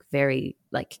produced, like very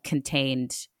like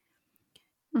contained,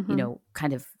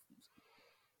 kind of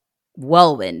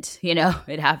whirlwind,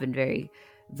 it happened very,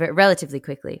 very relatively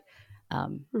quickly.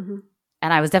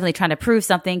 And I was definitely trying to prove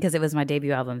something because it was my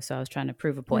debut album. So I was trying to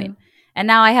prove a point. And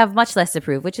now I have much less to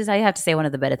prove, which is, I have to say, one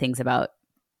of the better things about,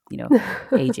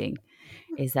 aging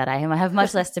is that I have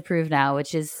much less to prove now,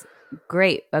 which is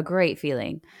a great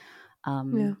feeling.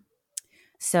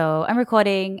 So I'm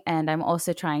recording, and I'm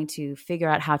also trying to figure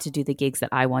out how to do the gigs that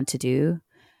I want to do.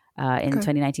 In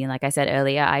 2019, like I said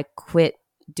earlier, I quit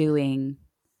doing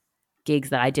gigs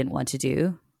that I didn't want to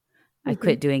do. I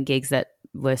quit doing gigs that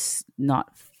was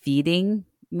not feeding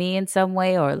me in some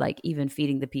way, or like even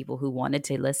feeding the people who wanted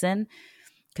to listen.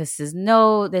 Because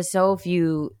there's so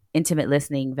few intimate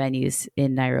listening venues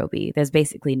in Nairobi. There's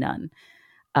basically none.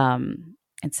 And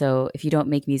so if you don't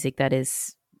make music that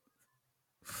is,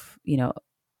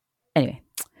 anyway,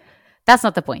 that's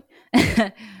not the point.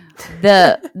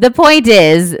 The point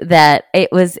is that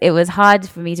it was hard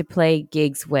for me to play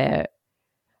gigs where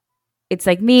it's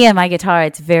like me and my guitar.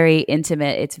 It's very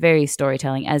intimate. It's very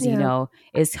storytelling, as you know.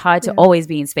 It's hard to always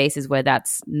be in spaces where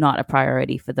that's not a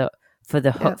priority for the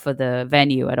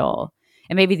venue at all.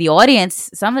 And maybe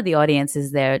some of the audience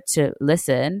is there to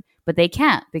listen, but they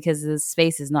can't because the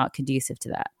space is not conducive to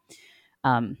that.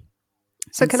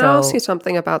 So can I ask you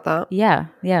something about that? Yeah.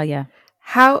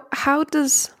 How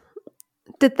did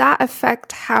that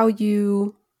affect how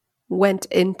you went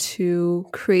into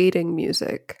creating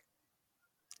music?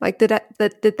 Like, did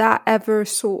that ever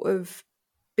sort of,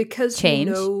 because change?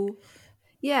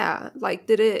 Like,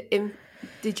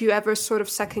 did you ever sort of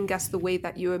second guess the way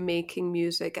that you were making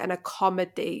music and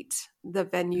accommodate the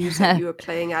venues that you were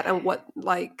playing at, and what,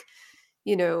 like,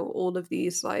 you know, all of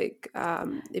these like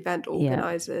event Yeah.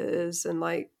 organizers and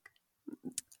like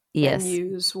Yes.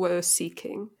 venues were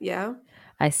seeking? Yeah.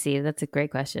 I see. That's a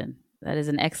great question. That is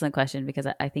an excellent question because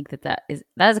I think that is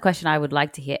a question I would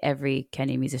like to hear every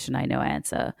Kenyan musician I know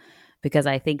answer, because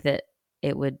I think that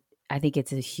it would. I think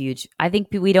it's a huge. I think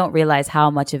we don't realize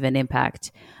how much of an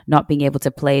impact not being able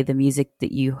to play the music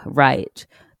that you write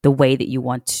the way that you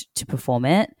want to perform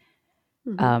it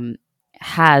Mm-hmm. um,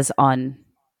 has on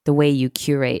the way you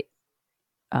curate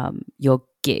your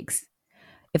gigs.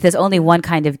 If there's only Yeah. one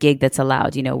kind of gig that's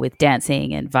allowed, you know, with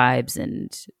dancing and vibes and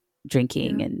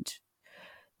drinking Yeah. and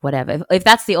whatever. If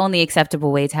that's the only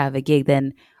acceptable way to have a gig,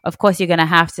 then of course you're going to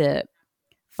have to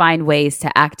find ways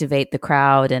to activate the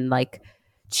crowd and like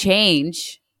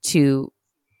change to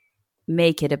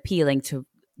make it appealing to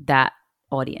that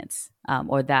audience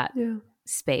or that Yeah.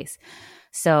 space.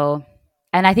 So,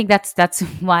 and I think that's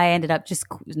why I ended up just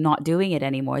not doing it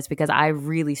anymore. Is because I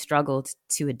really struggled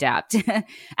to adapt,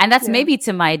 and that's Yeah. maybe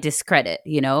to my discredit.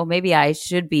 You know, maybe I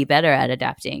should be better at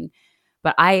adapting,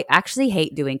 but I actually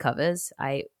hate doing covers.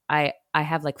 I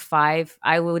have like five.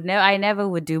 I never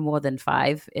would do more than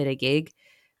five at a gig.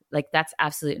 Like that's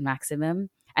absolute maximum,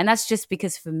 and that's just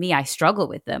because for me I struggle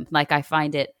with them. Like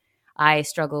I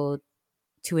struggle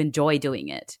to enjoy doing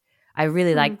it. I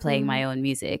really like playing Mm-hmm. my own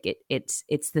music. It's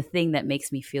the thing that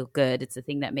makes me feel good. It's the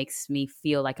thing that makes me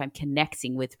feel like I'm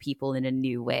connecting with people in a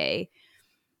new way.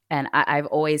 And I've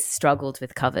always struggled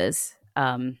with covers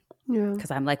Yeah.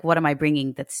 because I'm like, what am I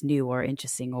bringing that's new or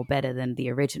interesting or better than the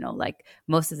original? Like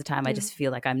most of the time, I Yeah. just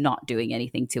feel like I'm not doing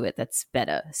anything to it that's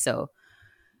better. So,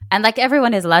 and like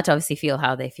everyone is allowed to obviously feel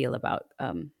how they feel about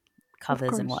Of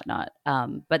covers and course. whatnot.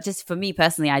 But just for me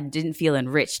personally, I didn't feel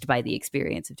enriched by the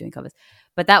experience of doing covers.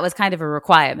 But that was kind of a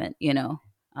requirement, you know.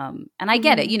 And I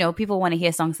get it, Mm-hmm. you know, people want to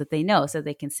hear songs that they know so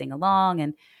they can sing along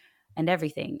and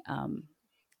everything.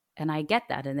 And I get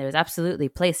that, and there's absolutely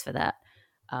place for that.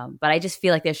 But I just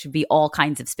feel like there should be all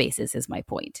kinds of spaces. Is my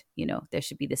point. You know, there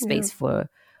should be the Yeah. space for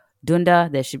dunda.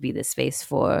 There should be the space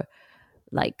for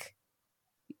like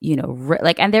you know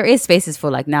like, and there is spaces for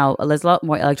like now there's a lot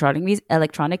more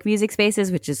electronic music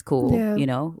spaces, which is cool, Yeah. you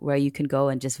know, where you can go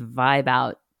and just vibe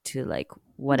out to like Yeah.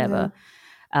 whatever.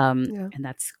 Yeah. And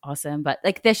that's awesome, but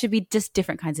like there should be just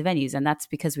different kinds of venues, and that's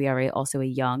because we are also a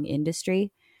young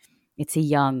industry. It's a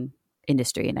young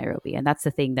industry in Nairobi, and that's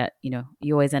the thing that you know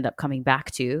you always end up coming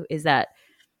back to, is that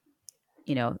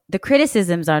you know the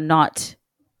criticisms are not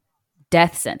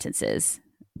death sentences,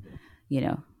 you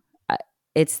know. Uh,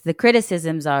 it's the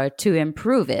criticisms are to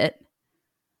improve it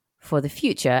for the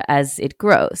future as it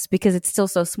grows, because it's still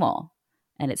so small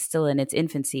and it's still in its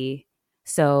infancy.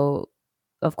 So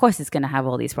of course it's going to have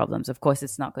all these problems. Of course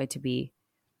it's not going to be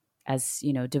as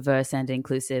you know diverse and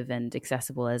inclusive and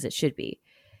accessible as it should be,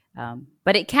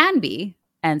 but it can be.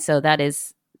 And so that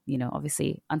is, you know,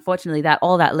 obviously unfortunately that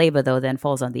all that labor though then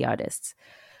falls on the artists.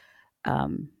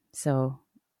 So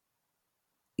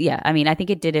yeah, I mean, I think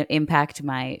it did impact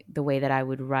the way that I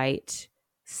would write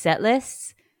set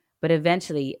lists, but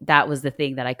eventually that was the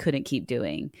thing that I couldn't keep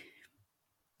doing.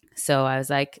 So I was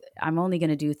like, I'm only going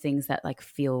to do things that like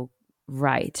feel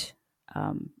right.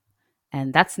 Um,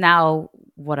 and that's now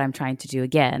what I'm trying to do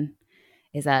again,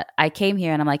 is that I came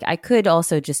here and I'm like, I could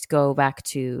also just go back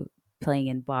to playing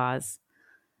in bars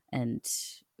and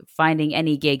finding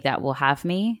any gig that will have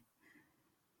me.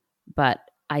 But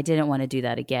I didn't want to do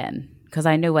that again because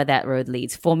I know where that road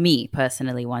leads. For me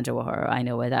personally, Wanja Wohoro, I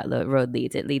know where that road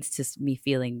leads. It leads to me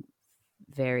feeling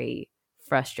very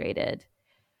frustrated.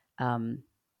 Um,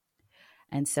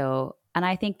 and so, and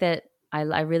I think that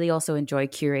I really also enjoy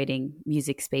curating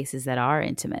music spaces that are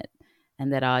intimate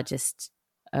and that are just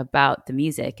about the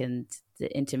music and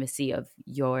the intimacy of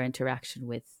your interaction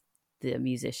with the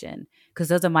musician. Because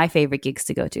those are my favorite gigs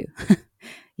to go to,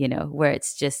 you know, where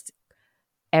it's just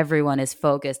everyone is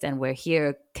focused and we're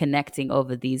here connecting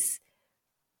over these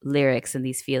lyrics and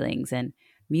these feelings. And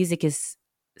music is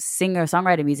singer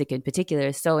songwriter music in particular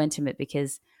is so intimate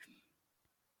because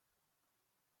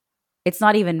it's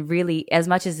not even really as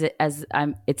much as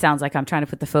it sounds like I'm trying to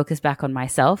put the focus back on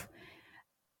myself.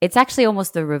 It's actually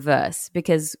almost the reverse,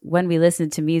 because when we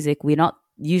listen to music, we're not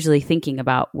usually thinking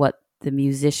about what the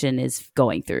musician is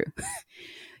going through.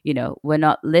 You know, we're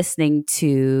not listening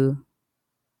to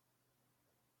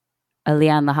a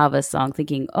Leanne Lahava song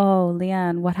thinking, oh,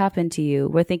 Leanne, what happened to you?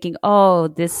 We're thinking, oh,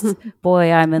 this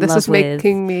boy I'm in This love is with.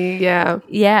 making me, yeah.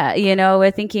 Yeah, you know,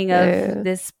 we're thinking of Yeah.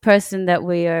 this person that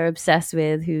we are obsessed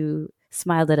with who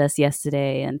smiled at us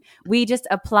yesterday. And we just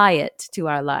apply it to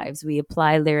our lives. We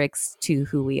apply lyrics to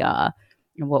who we are.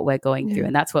 and what we're going through.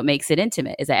 And that's what makes it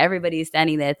intimate, is that everybody's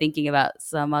standing there thinking about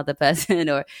some other person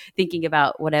or thinking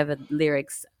about whatever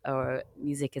lyrics or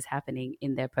music is happening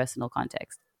in their personal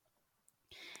context.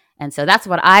 And so that's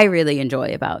what I really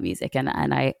enjoy about music. And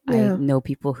I know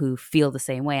people who feel the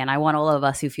same way. And I want all of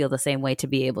us who feel the same way to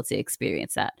be able to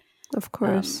experience that. Of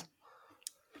course.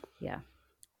 Yeah.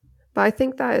 But I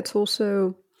think that it's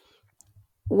also,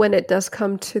 when it does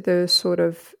come to those sort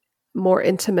of more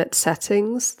intimate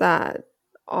settings that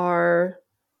are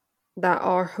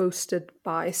hosted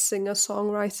by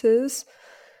singer-songwriters,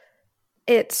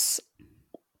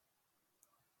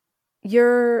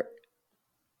 you're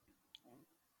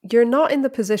not in the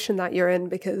position that you're in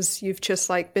because you've just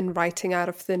like been writing out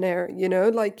of thin air, you know,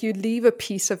 like you leave a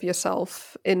piece of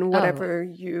yourself in whatever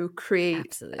you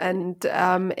create. Absolutely. And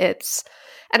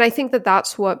and I think that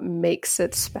that's what makes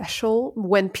it special,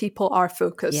 when people are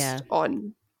focused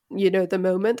on, you know, the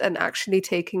moment and actually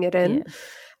taking it in.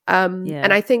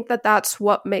 And I think that that's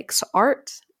what makes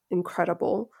art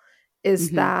incredible,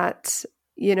 is that,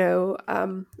 you know,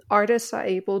 artists are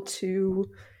able to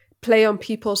play on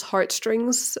people's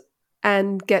heartstrings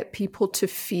and get people to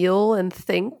feel and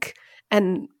think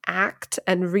and act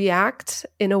and react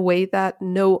in a way that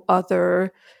no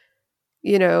other,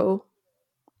 you know,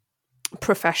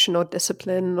 professional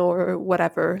discipline or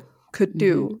whatever could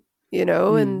do, you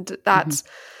know. And that's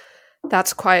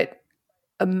quite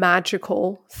a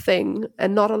magical thing,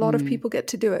 and not a lot of people get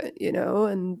to do it, you know.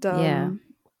 And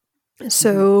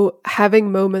so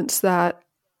having moments that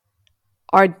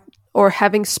are, or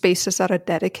having spaces that are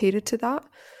dedicated to that,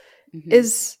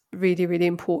 is really, really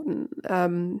important,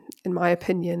 in my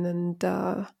opinion. And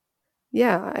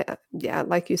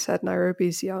like you said,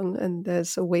 Nairobi's young and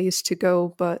there's a ways to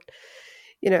go, but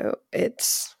you know, it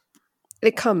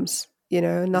comes, you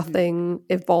know, nothing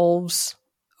evolves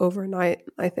overnight,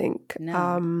 I think.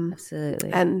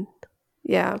 Absolutely. And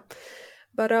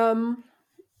but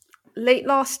late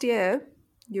last year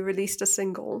you released a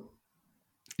single,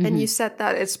 and you said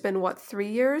that it's been 3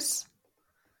 years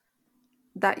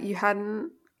that you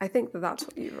hadn't. I think that's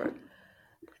what you wrote.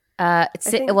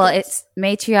 It's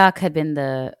Matriarch had been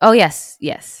the. Oh yes.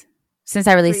 Since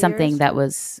I released something that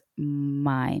was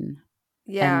mine,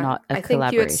 and not a collaboration. I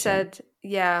think you had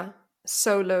said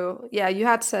solo. Yeah, you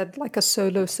had said like a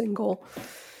solo single.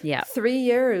 Yeah, 3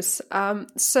 years.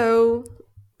 So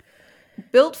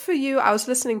Built for You. I was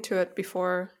listening to it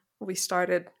before we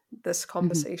started this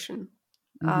conversation.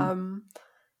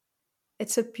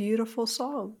 It's a beautiful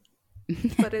song,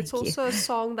 but it's also a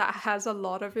song that has a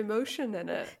lot of emotion in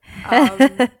it.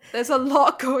 There's a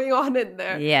lot going on in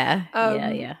there. Yeah.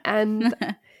 And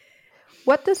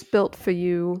what does Built for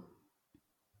You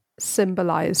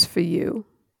symbolize for you?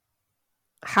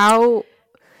 How,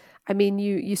 I mean,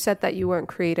 you said that you weren't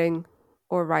creating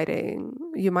or writing.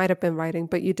 You might have been writing,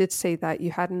 but you did say that you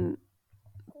hadn't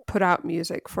put out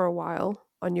music for a while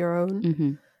on your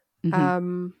own.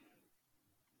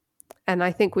 And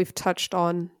I think we've touched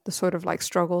on the sort of like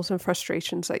struggles and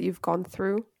frustrations that you've gone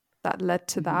through that led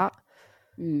to that.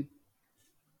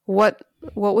 What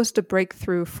was the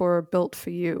breakthrough for Built for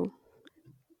You?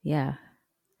 Yeah.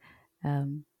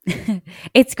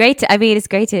 It's great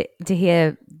to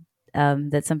hear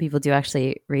that some people do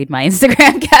actually read my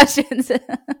Instagram captions.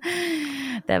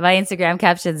 That my Instagram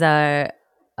captions are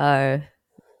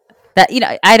that, you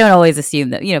know, I don't always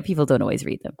assume that, you know, people don't always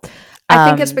read them. I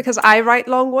think it's because I write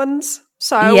long ones,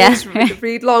 so I always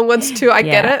read long ones too. I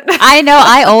get it. I know.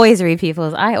 I always read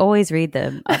people's. I always read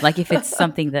them. Like if it's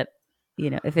something that, you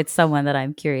know, if it's someone that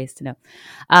I'm curious to know.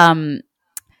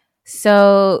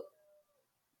 So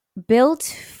Built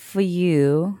for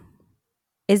You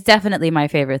is definitely my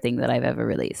favorite thing that I've ever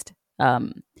released. Oh,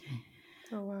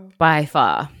 wow. By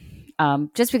far.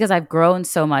 Just because I've grown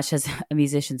so much as a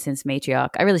musician since Matriarch.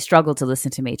 I really struggle to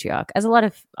listen to Matriarch, as a lot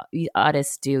of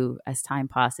artists do as time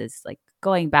passes. Like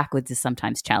going backwards is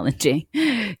sometimes challenging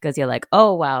because you're like,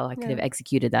 oh, wow, I could have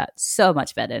executed that so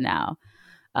much better now.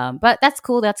 But that's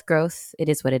cool. That's growth. It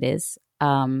is what it is.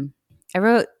 I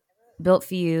wrote Built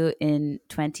for You in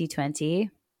 2020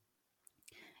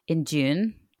 in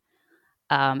June.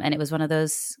 And it was one of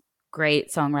those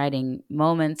great songwriting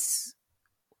moments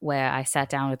where I sat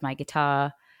down with my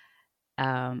guitar.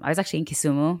 I was actually in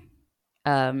Kisumu.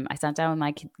 I sat down with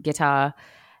my guitar,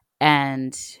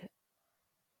 and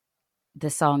the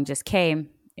song just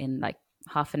came in like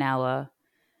half an hour.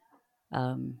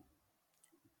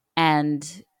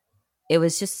 And it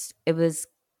was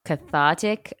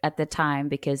cathartic at the time,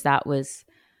 because that was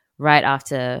right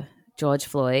after George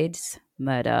Floyd's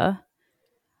murder.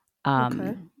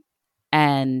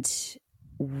 And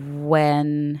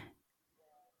when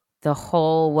the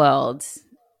whole world,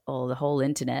 or the whole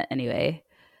internet anyway,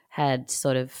 had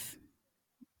sort of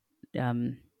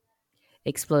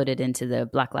exploded into the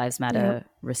Black Lives Matter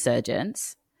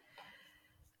resurgence.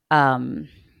 And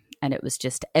it was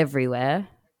just everywhere.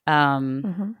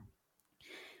 And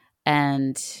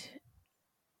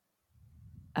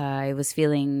I was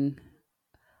feeling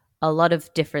a lot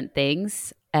of different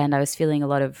things, and I was feeling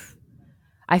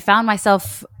I found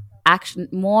myself action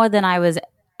more than I was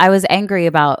angry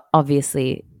about,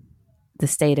 obviously, the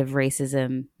state of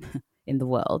racism in the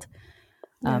world,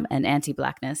 and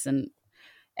anti-Blackness and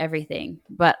everything.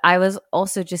 But I was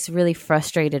also just really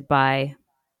frustrated by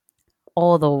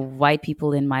all the white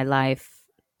people in my life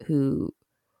who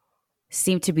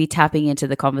seemed to be tapping into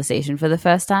the conversation for the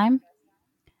first time.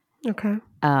 Okay.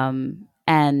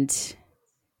 And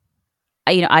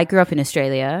I grew up in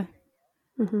Australia,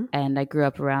 and I grew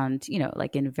up around,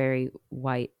 like in very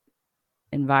white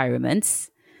environments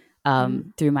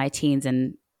through my teens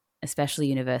and especially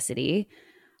university.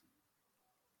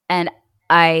 And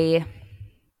I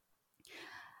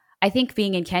think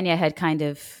being in Kenya had kind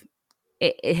of,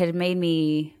 it had made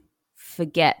me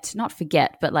not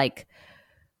forget, but like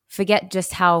forget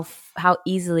just how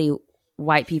easily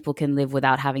white people can live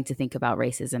without having to think about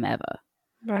racism ever.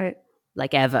 Right.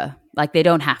 Like ever. Like they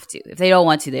don't have to. If they don't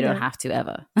want to, they don't have to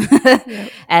ever.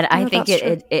 And I think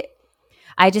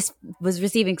I just was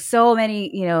receiving so many,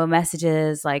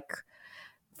 messages like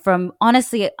from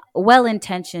honestly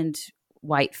well-intentioned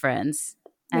white friends.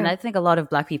 And I think a lot of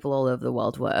Black people all over the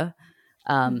world were.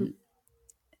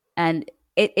 And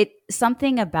it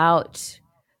something about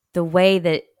the way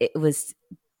that it was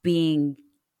being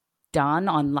done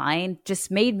online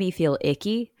just made me feel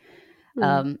icky.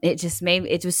 It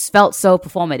just felt so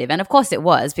performative. And of course it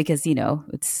was, because,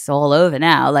 it's all over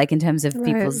now, like in terms of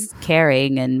people's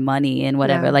caring and money and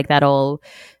whatever, like that all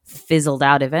fizzled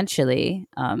out eventually.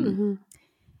 And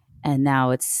now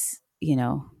it's,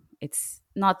 it's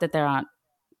not that there aren't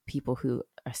people who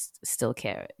are still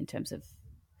care in terms of,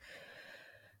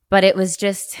 but it was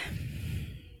just,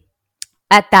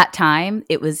 at that time,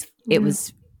 it was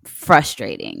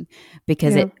frustrating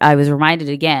because I was reminded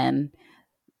again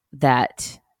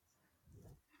that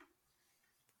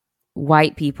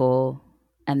white people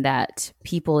and that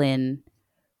people in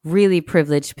really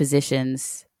privileged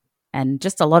positions and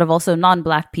just a lot of also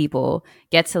non-Black people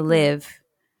get to live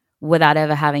without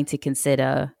ever having to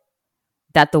consider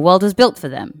that the world was built for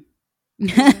them.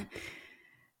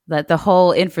 That the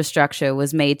whole infrastructure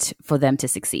was made for them to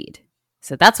succeed.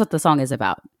 So that's what the song is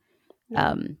about.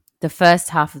 The first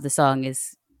half of the song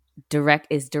is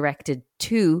directed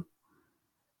to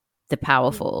the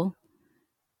powerful,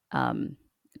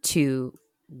 to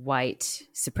white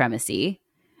supremacy,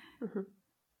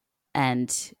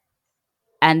 and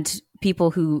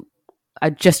people who are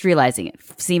just realizing it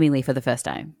seemingly for the first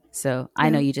time. So I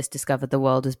know you just discovered the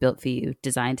world was built for you,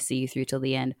 designed to see you through till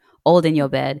the end, old in your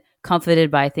bed,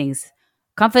 comforted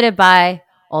by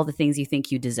all the things you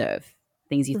think you deserve,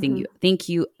 things you think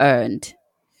you earned.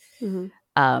 And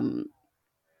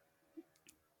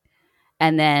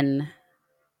then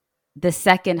the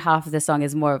second half of the song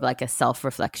is more of like a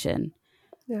self-reflection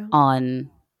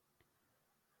on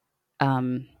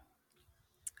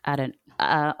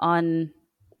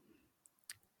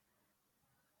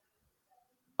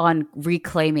on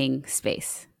reclaiming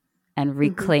space and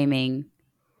reclaiming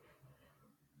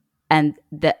and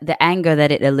the anger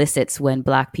that it elicits when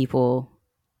Black people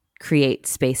create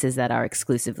spaces that are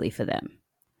exclusively for them.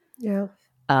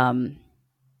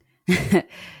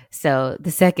 So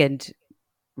the second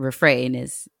refrain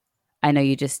is, I know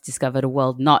you just discovered a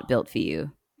world not built for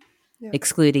you,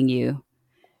 excluding you,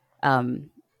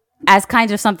 as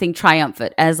kind of something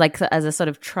triumphant, as a sort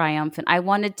of triumphant. I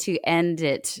wanted to end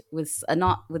it with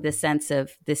not with the sense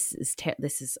of this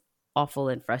is awful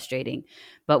and frustrating,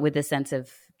 but with the sense of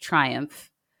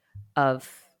triumph of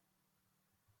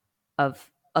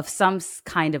some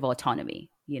kind of autonomy,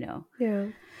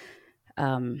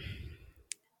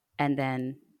 and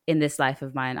then in this life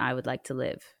of mine, I would like to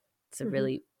live. It's a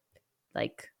really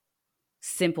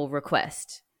simple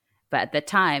request. But at the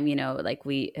time,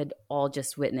 we had all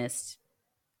just witnessed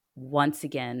once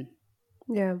again,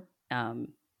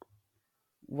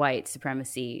 white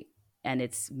supremacy and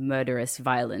its murderous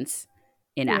violence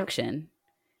in action.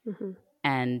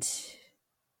 And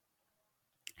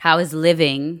how is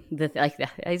living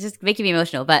it's just making me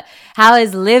emotional, but how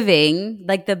is living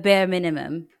the bare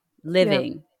minimum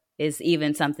living is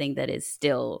even something that is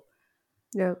still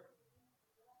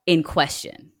in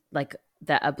question,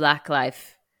 that a Black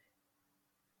life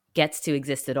gets to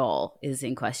exist at all is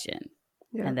in question.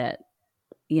 And that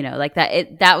you know, like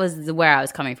that was where I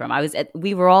was coming from.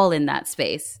 We were all in that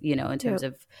space, you know, in terms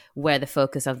of where the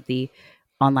focus of the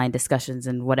online discussions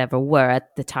and whatever were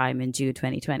at the time in June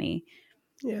 2020.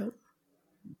 Yeah.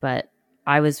 But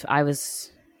I was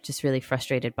just really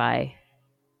frustrated by,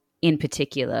 in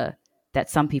particular, that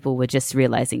some people were just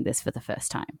realizing this for the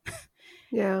first time.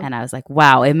 Yeah. And I was like,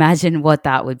 wow, imagine what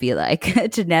that would be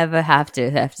like to never have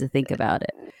to think about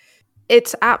it.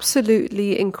 It's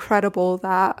absolutely incredible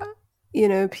that, you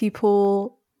know,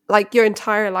 people, like, your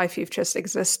entire life you've just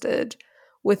existed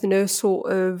with no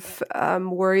sort of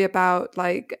worry about,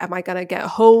 like, am I going to get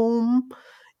home,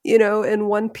 you know, in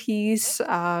one piece?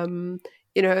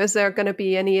 You know, is there going to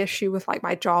be any issue with, like,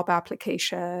 my job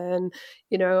application?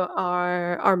 You know,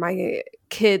 are my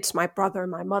kids, my brother,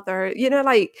 my mother, you know,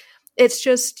 like, it's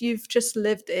just, you've just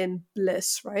lived in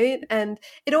bliss, right? And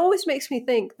it always makes me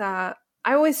think that,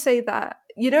 I always say that,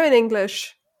 you know, in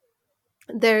English,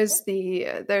 there's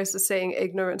the saying,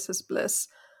 ignorance is bliss.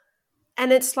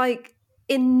 And it's like,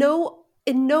 in no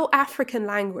African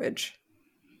language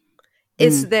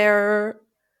is there,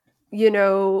 you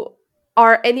know,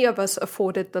 are any of us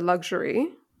afforded the luxury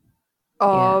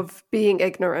Yeah. of being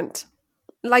ignorant.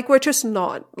 Like, we're just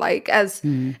not, like, as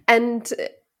and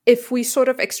if we sort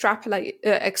of extrapolate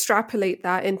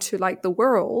that into, like, the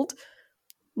world,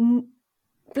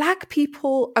 Black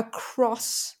people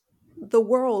across the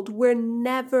world, we're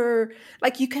never,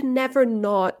 like, you can never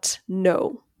not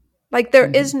know. Like, there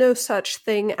is no such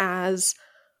thing as,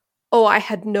 oh, I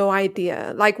had no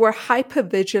idea. Like, we're hyper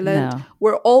vigilant. No.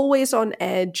 We're always on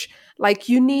edge. Like,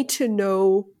 you need to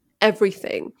know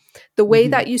everything. The way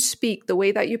that you speak, the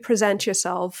way that you present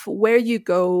yourself, where you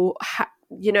go,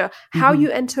 you know, how you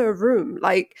enter a room.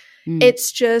 Like,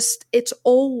 it's just, it's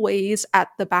always at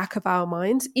the back of our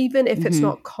minds, even if it's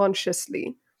not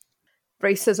consciously.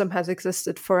 Racism has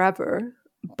existed forever,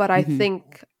 but I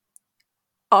think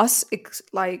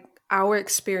like, our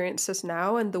experiences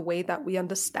now and the way that we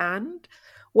understand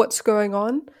what's going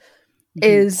on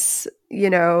is, you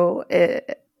know,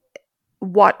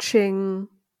 watching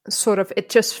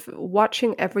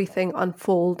everything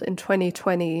unfold in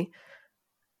 2020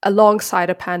 alongside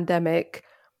a pandemic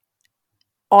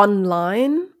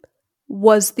online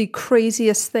was the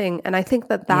craziest thing. And I think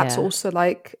that that's also,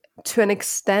 like, to an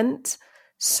extent,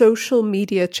 social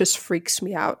media just freaks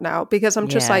me out now, because I'm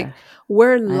just like,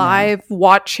 we're live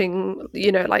watching,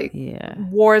 you know, like,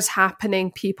 wars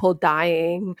happening, people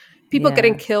dying, people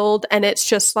getting killed, and it's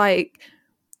just like,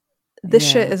 this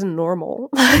shit isn't normal.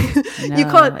 You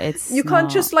can't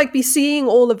just, like, be seeing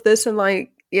all of this and,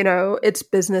 like, you know, it's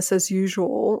business as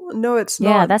usual. No, it's not.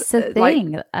 Yeah, that's the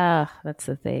thing. That's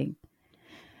the thing.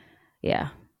 Yeah.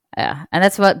 And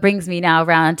that's what brings me now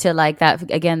around to, like, that,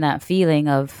 again, that feeling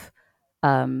of,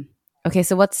 okay,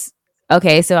 so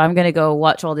I'm going to go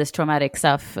watch all this traumatic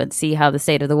stuff and see how the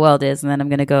state of the world is. And then I'm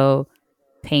going to go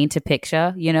paint a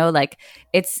picture, you know, like,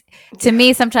 it's, to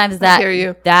me, sometimes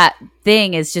that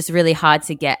thing is just really hard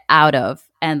to get out of.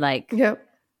 And, like,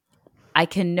 I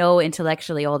can know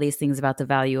intellectually all these things about the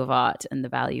value of art and the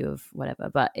value of whatever,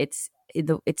 but it's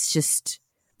just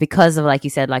because of, like you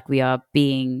said, like, we are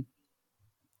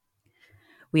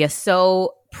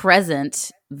so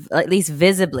present, at least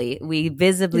visibly. We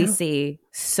visibly see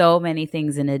so many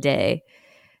things in a day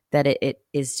that it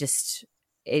is just,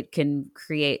 it can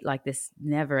create, like, this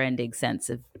never-ending sense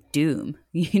of doom,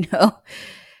 you know,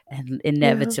 and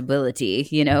inevitability,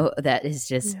 you know, that is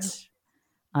just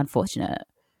unfortunate.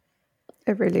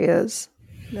 It really is.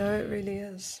 No, it really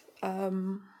is.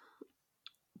 Damn.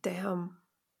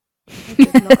 I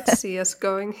did not see us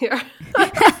going here.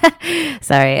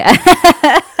 Sorry.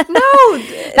 No,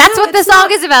 that's what the song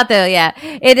is about, though. Yeah,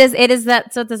 it is.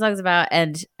 That's what the song's about,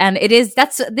 and it is.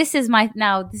 This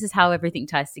is how everything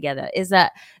ties together. Is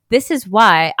that this is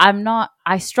why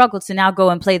I struggle to now go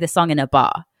and play the song in a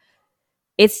bar.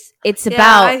 It's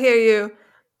about, I hear you.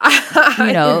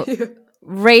 You know,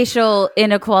 racial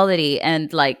inequality,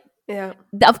 and, like,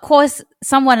 of course,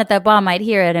 someone at that bar might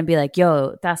hear it and be like,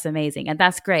 yo, that's amazing. And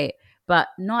that's great. But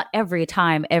not every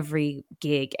time, every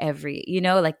gig, you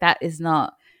know, like, that's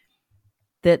not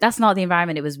the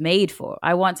environment it was made for.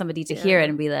 I want somebody to hear it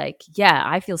and be like, yeah,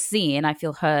 I feel seen. I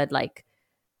feel heard, like,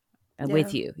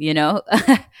 with you, you know?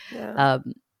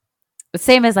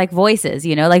 Same as, like, Voices,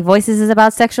 you know, like, Voices is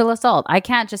about sexual assault. I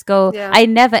can't just go, I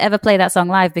never ever play that song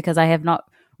live because I have not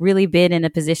really been in a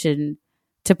position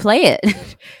to play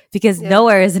it because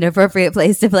nowhere is an appropriate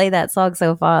place to play that song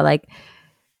so far. Like,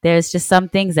 there's just some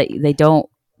things that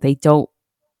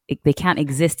they can't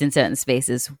exist in certain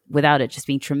spaces without it just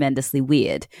being tremendously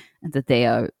weird, and that they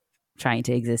are trying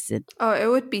to exist in it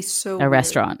would be so a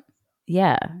restaurant.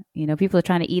 yeah, people are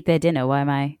trying to eat their dinner. Why am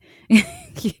I?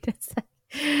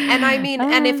 And I mean,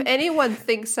 and if anyone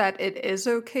thinks that it is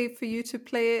okay for you to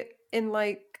play it in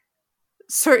like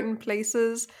certain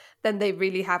places, then they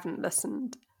really haven't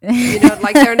listened.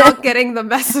 Like they're not getting the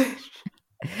message.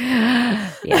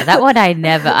 Yeah, that one I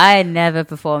never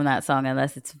perform that song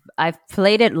unless I've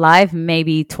played it live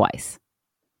maybe twice.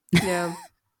 Yeah.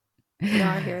 No,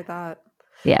 I hear that.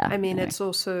 Yeah. I mean, it's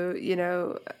also,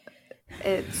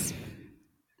 it's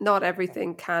not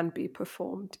everything can be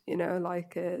performed,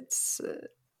 like it's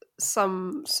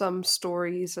some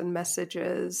stories and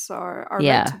messages are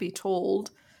meant to be told,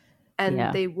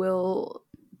 and they will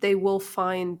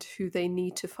find who they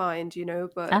need to find,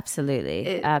 but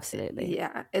absolutely.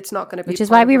 yeah, it's not going to be, which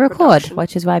is why we record,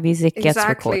 which is why music gets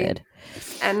recorded.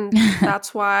 And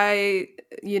that's why,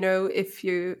 if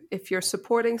you're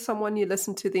supporting someone, you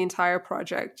listen to the entire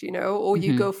project, or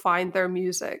you go find their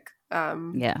music.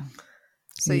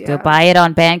 So you go buy it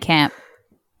on Bandcamp,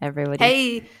 everybody.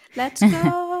 Hey, let's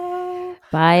go.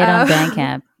 Buy it on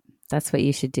Bandcamp. That's what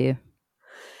you should do.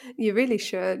 You really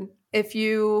should. If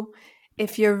you're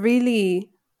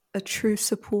really a true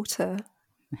supporter,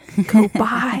 go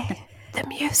buy the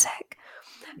music.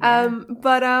 Yeah.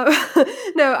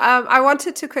 No, I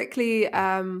wanted to quickly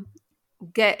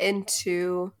get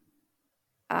into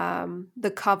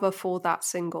the cover for that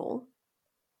single.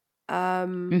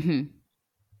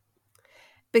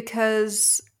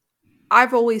 Because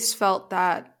I've always felt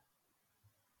that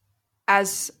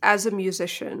as a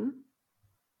musician,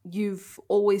 you've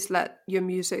always let your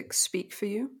music speak for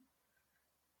you.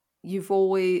 You've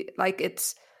always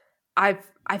I've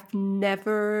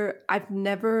never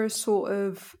sort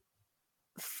of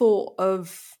thought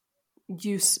of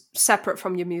you separate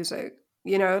from your music.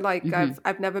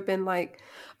 I've never been like,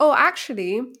 oh,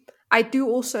 actually, I do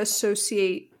also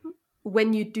associate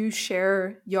when you do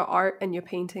share your art and your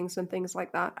paintings and things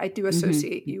like that. I do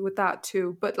associate you with that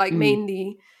too, but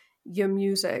mainly your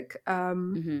music.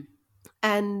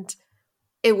 And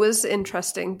it was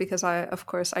interesting because I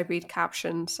read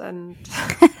captions and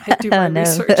I do my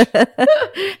research.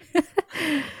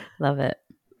 Love it.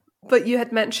 But you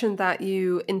had mentioned that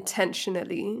you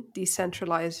intentionally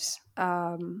decentralize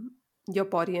your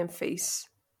body and face,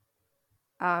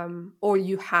 or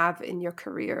you have in your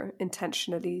career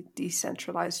intentionally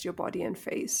decentralized your body and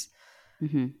face.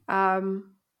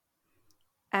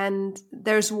 And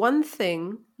there's one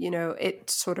thing,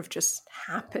 it's sort of just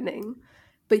happening,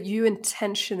 but you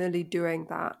intentionally doing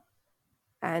that.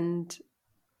 And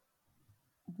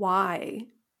why?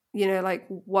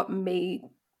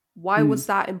 Why was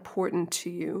that important to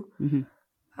you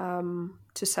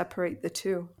to separate the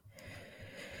two?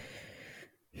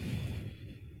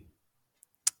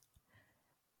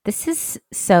 This is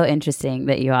so interesting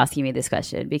that you're asking me this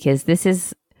question, because this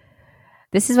is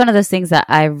one of those things that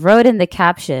I wrote in the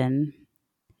caption.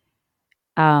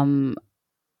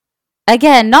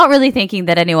 Again, not really thinking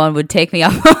that anyone would take me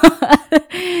up.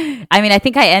 I mean, I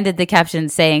think I ended the caption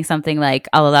saying something like,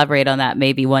 I'll elaborate on that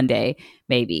maybe one day,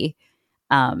 maybe.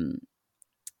 One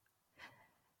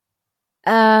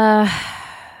of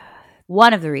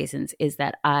the reasons is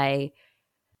that I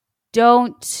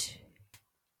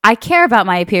care about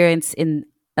my appearance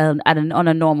on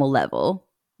a normal level,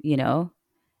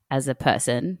 as a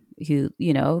person who,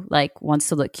 wants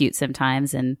to look cute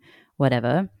sometimes and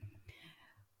whatever.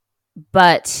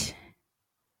 But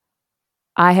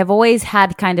I have always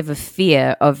had kind of a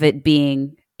fear of it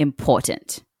being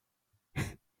important,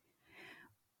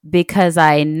 because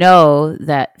I know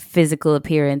that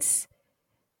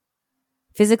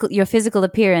your physical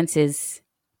appearance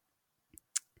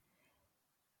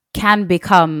can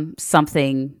become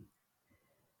something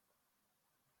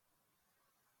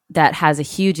that has a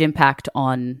huge impact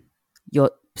on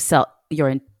your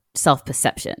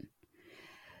self-perception.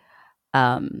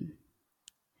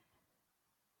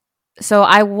 So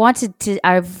I wanted to,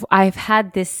 I've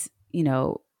had this,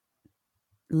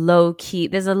 low key,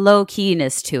 there's a low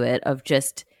keyness to it of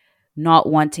just not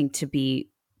wanting to be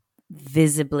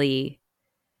visibly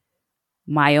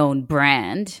my own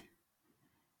brand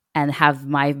and have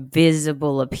my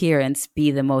visible appearance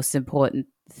be the most important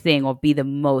thing or be the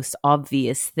most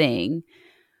obvious thing,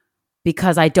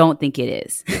 because I don't think it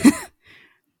is.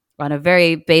 On a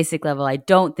very basic level, I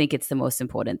don't think it's the most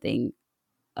important thing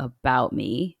about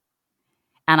me.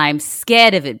 And I'm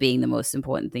scared of it being the most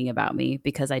important thing about me,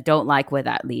 because I don't like where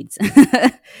that leads.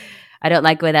 I don't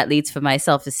like where that leads for my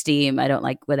self-esteem. I don't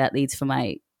like where that leads for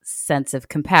my sense of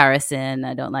comparison.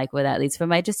 I don't like where that leads for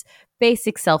my just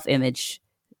basic self-image,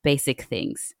 basic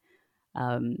things.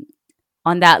 On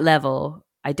that level,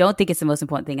 I don't think it's the most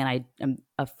important thing, and I am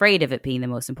afraid of it being the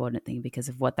most important thing because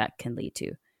of what that can lead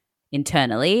to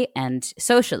internally and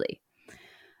socially.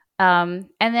 And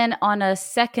then on a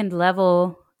second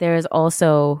level, there is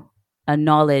also a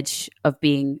knowledge of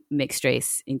being mixed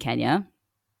race in Kenya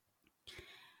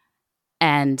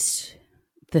and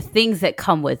the things that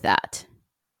come with that,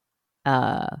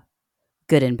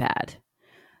 good and bad.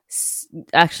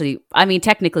 Actually, I mean,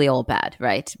 technically all bad,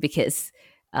 right? Because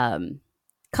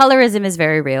colorism is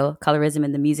very real. Colorism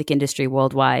in the music industry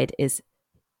worldwide is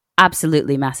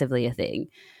absolutely massively a thing.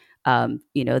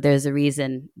 There's a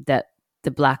reason that the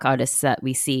Black artists that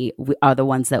we see are the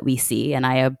ones that we see, and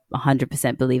I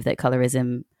 100% believe that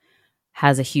colorism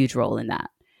has a huge role in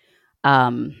that.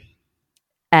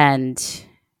 And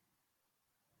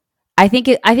I think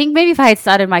maybe if I had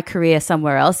started my career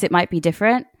somewhere else, it might be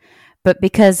different. But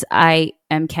because I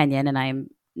am Kenyan and I'm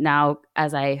now,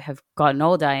 as I have gotten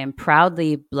older, I am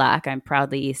proudly Black. I'm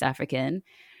proudly East African.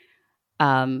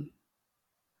 I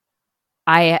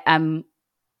am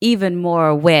even more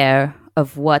aware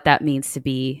of what that means to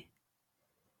be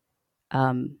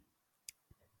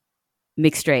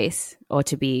mixed race or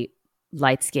to be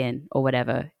light skin or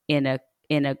whatever in a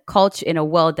culture, in a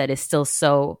world that is still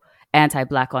so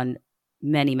anti-Black on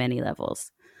many, many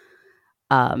levels.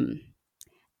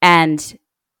 And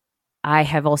I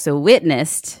have also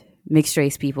witnessed mixed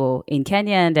race people in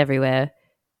Kenya and everywhere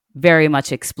very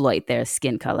much exploit their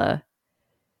skin color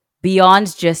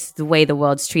beyond just the way the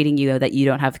world's treating you that you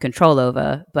don't have control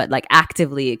over, but like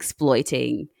actively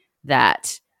exploiting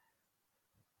that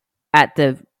at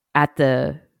the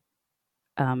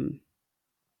and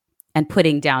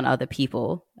putting down other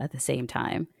people at the same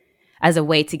time as a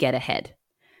way to get ahead,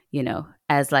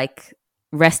 as like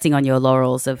resting on your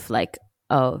laurels of like,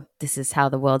 oh, this is how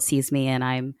the world sees me and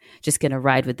I'm just going to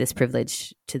ride with this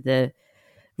privilege to the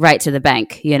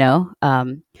bank,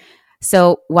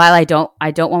 So while I don't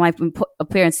want my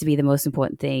appearance to be the most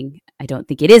important thing, I don't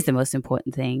think it is the most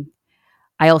important thing.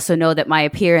 I also know that my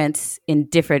appearance in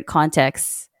different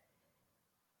contexts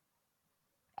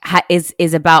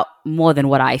is about more than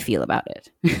what I feel about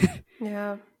it.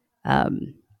 Yeah.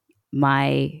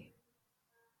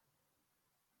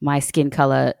 My skin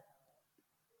color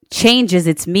changes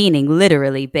its meaning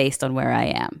literally based on where I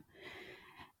am.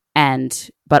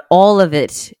 But all of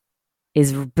it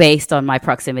is based on my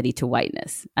proximity to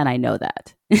whiteness. And I know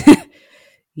that,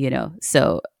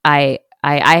 so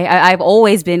I've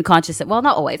always been conscious of, well,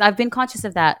 not always, I've been conscious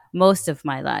of that most of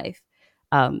my life.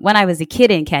 When I was a kid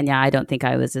in Kenya, I don't think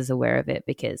I was as aware of it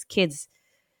because kids,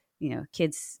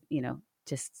 just,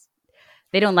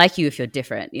 they don't like you if you're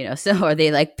different, so, or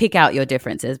they like pick out your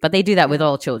differences, but they do that with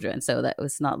all children. So that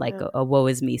was not like a woe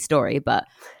is me story, but,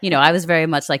 I was very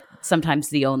much like sometimes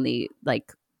the only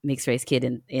like mixed race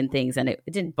kid in things. And it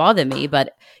didn't bother me,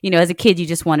 but, as a kid, you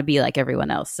just want to be like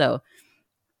everyone else. So,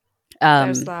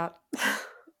 there's that.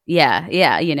 yeah.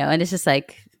 And it's just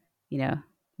like,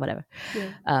 whatever.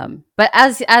 Yeah. But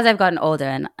as I've gotten older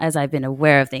and as I've been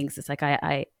aware of things, it's like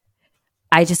I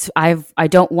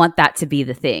don't want that to be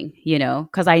the thing,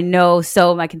 because I know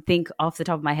I can think off the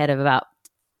top of my head of about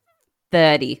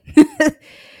 30.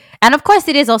 And of course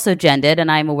it is also gendered,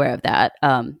 and I'm aware of that,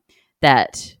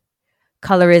 that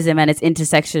colorism and its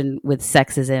intersection with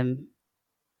sexism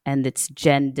and its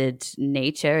gendered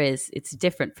nature it's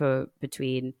different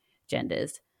between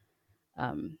genders.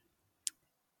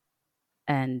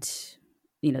 And,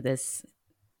 there's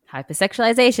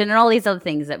hypersexualization and all these other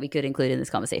things that we could include in this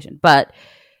conversation, but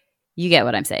you get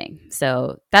what I'm saying.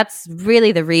 So that's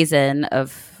really the reason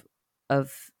of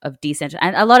decentral,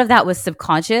 and a lot of that was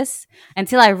subconscious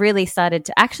until I really started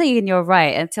to actually, and you're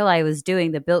right, until I was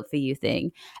doing the Built For You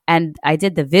thing and I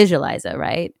did the visualizer,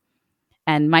 right?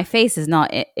 And my face is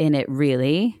not in it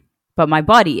really, but my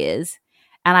body is.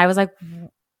 And I was like, and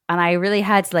I really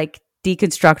had to like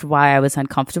deconstruct why I was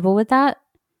uncomfortable with that.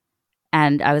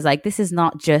 And I was like, this is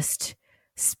not just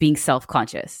being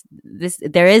self-conscious.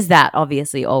 There is that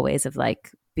obviously always of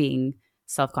like being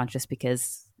self-conscious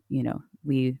because,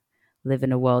 we live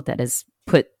in a world that has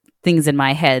put things in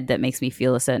my head that makes me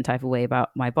feel a certain type of way about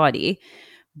my body.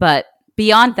 But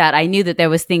beyond that, I knew that there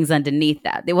was things underneath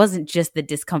that. It wasn't just the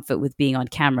discomfort with being on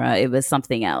camera. It was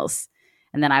something else.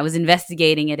 And then I was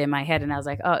investigating it in my head and I was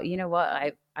like, oh, you know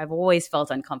what? I've always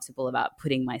felt uncomfortable about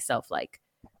putting myself like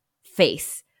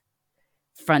face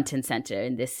front and center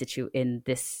in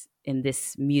this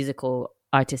musical,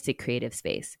 artistic, creative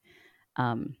space.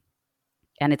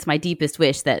 And it's my deepest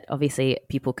wish that obviously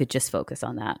people could just focus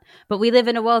on that. But we live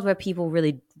in a world where people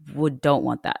really don't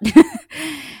want that.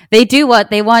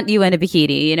 They want you in a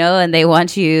bikini, and they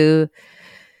want you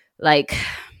like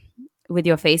with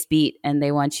your face beat and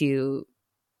they want you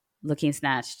looking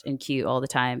snatched and cute all the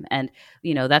time. And,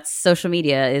 that's social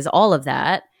media is all of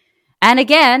that. And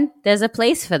again, there's a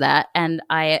place for that. And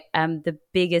I am the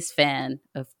biggest fan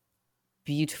of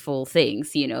beautiful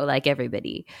things, like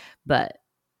everybody. But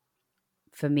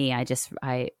for me,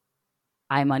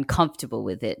 I'm uncomfortable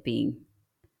with it being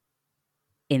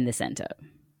in the center.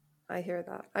 I hear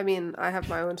that. I mean, I have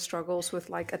my own struggles with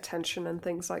like attention and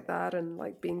things like that, and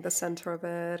like being the center of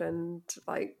it, and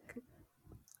like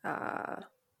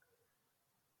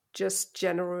just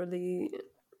generally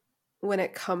when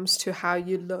it comes to how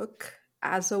you look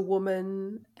as a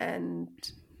woman and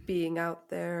being out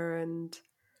there, and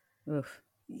Oof.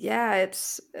 yeah,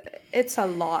 it's a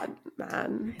lot,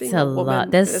 man. It's a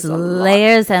lot. There's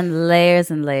layers and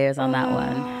layers and layers on that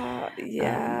one.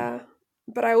 Yeah.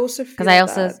 But I also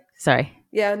feel sorry.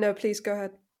 Yeah, no, please go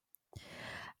ahead.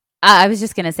 I was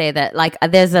just gonna say that like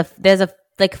there's a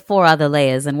like 4 other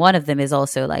layers, and one of them is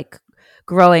also like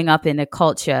growing up in a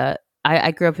culture.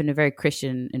 I grew up in a very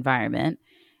Christian environment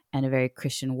and a very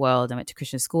Christian world. I went to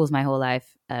Christian schools my whole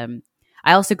life. I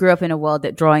also grew up in a world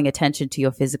that drawing attention to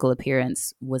your physical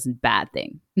appearance wasn't a bad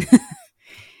thing.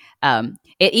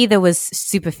 It either was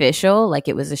superficial, like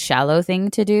it was a shallow thing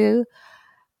to do,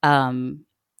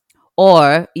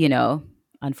 or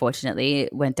unfortunately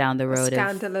it went down the road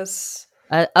scandalous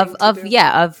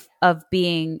of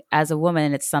being, as a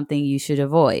woman, it's something you should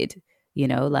avoid.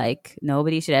 Like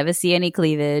nobody should ever see any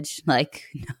cleavage. Like,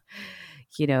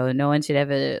 no one should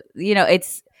ever.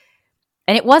 It's,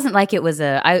 and it wasn't like it was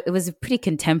it was a pretty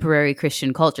contemporary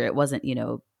Christian culture. It wasn't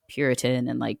Puritan,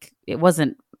 and like it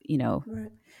wasn't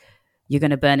right. You're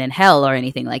gonna burn in hell or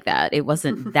anything like that. It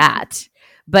wasn't that.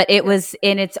 But it was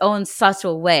in its own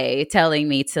subtle way telling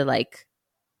me to like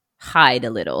hide a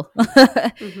little.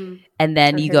 And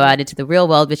then you go out into the real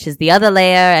world, which is the other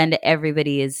layer, and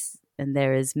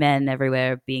there is men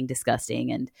everywhere being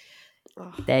disgusting, and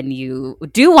then you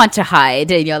do want to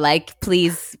hide, and you're like,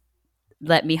 please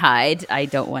let me hide. I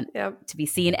don't want to be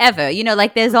seen ever.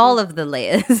 Like there's all of the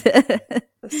layers.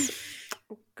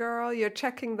 Girl, you're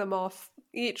checking them off.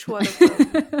 Each one of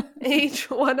them. Each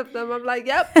one of them. I'm like,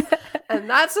 yep. And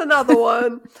that's another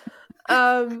one.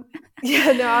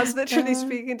 Yeah, no, I was literally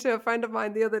speaking to a friend of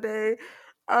mine the other day.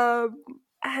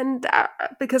 And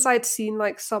because I'd seen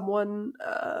like someone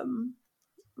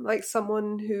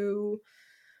who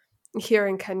here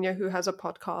in Kenya who has a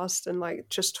podcast and like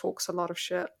just talks a lot of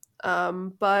shit.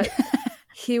 But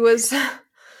he was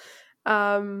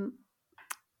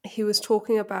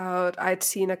talking about, I'd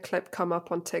seen a clip come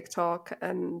up on TikTok,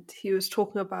 and he was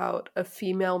talking about a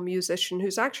female musician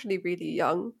who's actually really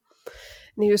young.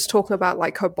 And he was talking about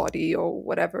like her body or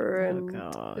whatever,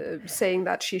 and saying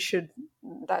that she should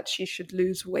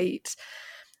lose weight.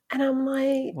 And I'm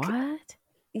like, what?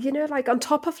 Like on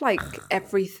top of like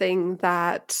everything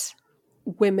that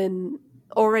women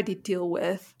already deal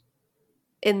with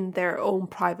in their own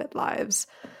private lives.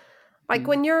 Like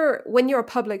when you're a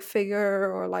public figure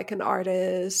or like an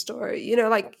artist, or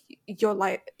like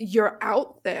you're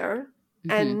out there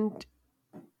and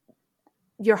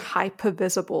you're hyper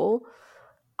visible.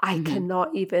 I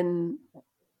cannot even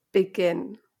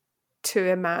begin to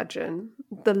imagine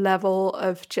the level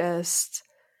of just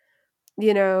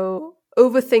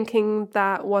overthinking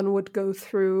that one would go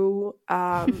through,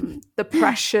 the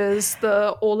pressures,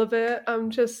 all of it.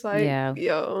 I'm just like,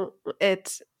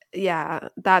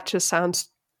 that just sounds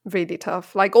really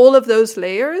tough. Like all of those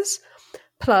layers,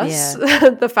 plus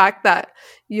the fact that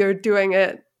you're doing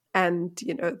it, and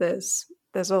there's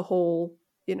a whole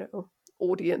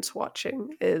audience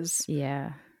watching is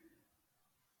and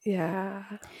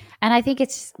I think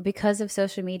it's because of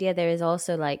social media. There is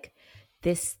also like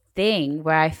this thing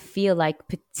where I feel like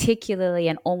particularly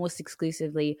and almost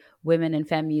exclusively women and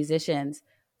femme musicians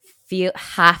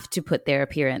have to put their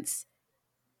appearance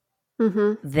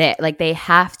there. Like they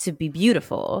have to be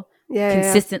beautiful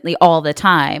consistently all the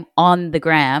time on the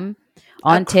gram,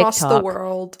 on across TikTok, the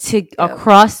world,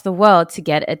 across the world, to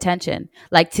get attention,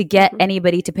 like to get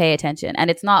anybody to pay attention. And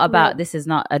it's not about this is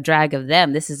not a drag of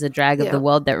them. This is a drag of the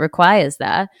world that requires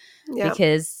that,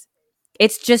 because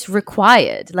it's just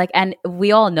required. Like, and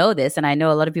we all know this, and I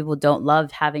know a lot of people don't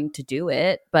love having to do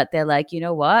it, but they're like, you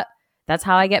know what? That's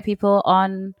how I get people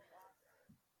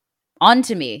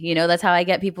onto me. That's how I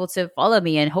get people to follow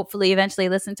me and hopefully eventually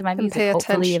listen to my music.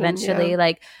 Hopefully eventually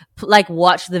like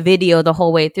watch the video the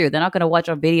whole way through. They're not going to watch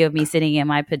a video of me sitting in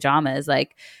my pajamas,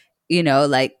 like,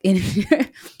 like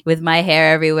with my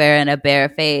hair everywhere and a bare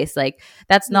face. Like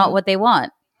that's not what they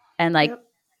want. And like,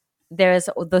 there's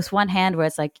this one hand where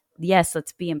it's like, yes,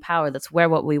 let's be empowered. Let's wear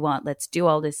what we want. Let's do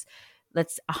all this.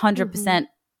 Let's 100%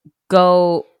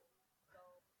 go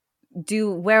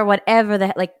wear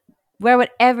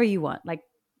whatever you want, like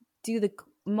do the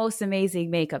most amazing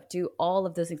makeup, do all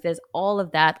of those things. There's all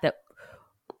of that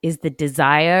is the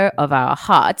desire of our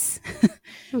hearts.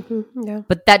 Yeah.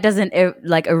 But that doesn't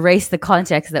like erase the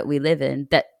context that we live in,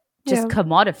 that just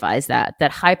commodifies that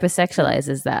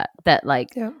hypersexualizes that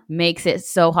like makes it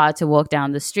so hard to walk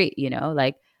down the street, you know?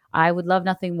 Like I would love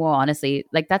nothing more, honestly.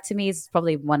 Like that to me is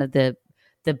probably one of the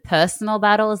personal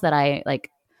battles that I like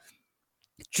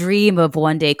dream of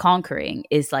one day conquering,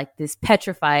 is like this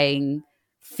petrifying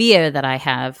fear that I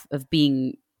have of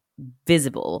being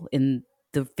visible in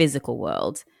the physical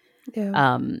world.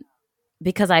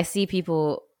 Because I see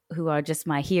people who are just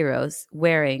my heroes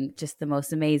wearing just the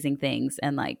most amazing things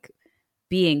and like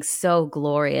being so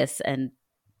glorious and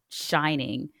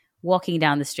shining, walking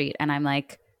down the street. And I'm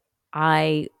like,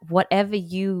 whatever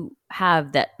you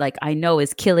have that like I know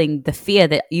is killing the fear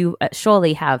that you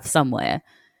surely have somewhere.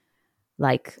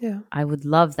 Like, I would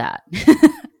love that.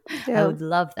 I would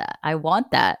love that. I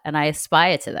want that. And I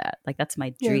aspire to that. Like, that's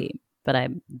my dream. But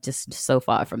I'm just so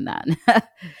far from that.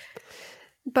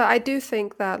 But I do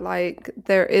think that, like,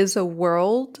 there is a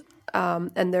world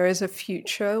and there is a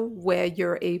future where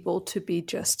you're able to be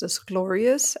just as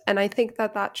glorious. And I think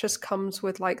that just comes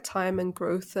with, like, time and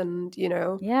growth and, you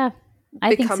know,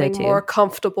 I think so becoming too. more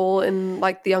comfortable in,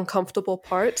 like, the uncomfortable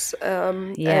parts.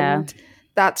 And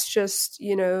that's just,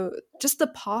 you know, just the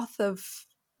path of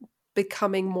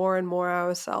becoming more and more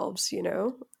ourselves, you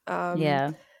know?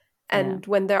 And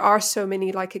when there are so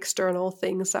many, like, external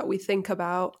things that we think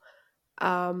about,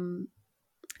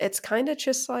 it's kind of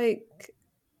just like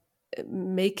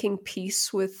making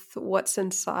peace with what's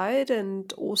inside,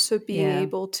 and also being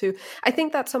able to, I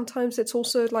think that sometimes it's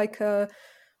also like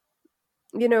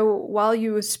you know, while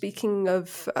you were speaking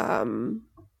of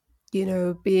you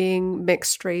know, being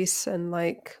mixed race and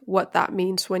like what that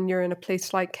means when you're in a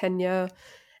place like Kenya,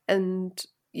 and,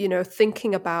 you know,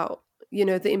 thinking about, you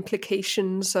know, the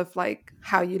implications of like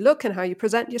how you look and how you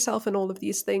present yourself and all of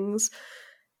these things,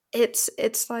 it's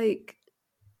like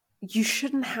you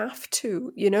shouldn't have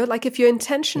to, you know, like if your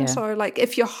intentions are like,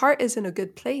 if your heart is in a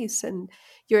good place and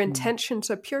your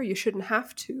intentions are pure, you shouldn't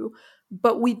have to.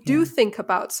 But we do think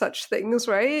about such things,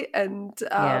 right? And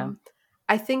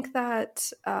I think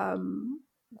that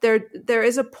there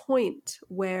is a point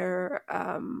where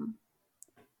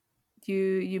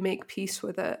you make peace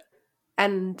with it,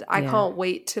 and I can't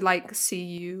wait to like see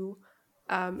you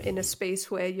in a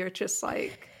space where you're just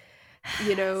like,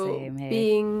 you know,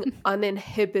 being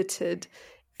uninhibited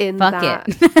in Fuck that.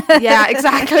 it. Yeah,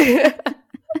 exactly.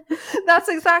 That's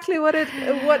exactly what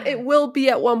it will be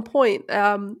at one point.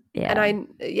 And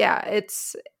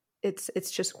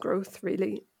it's just growth,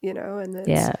 really, you know, and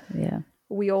it's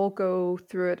we all go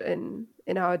through it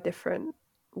in our different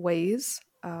ways.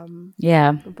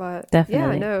 But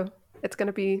definitely. no, it's going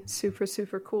to be super,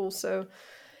 super cool. So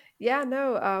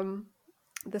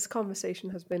this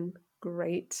conversation has been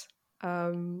great.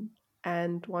 And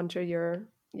Wanja,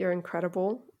 you're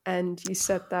incredible. And you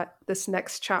said that this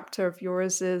next chapter of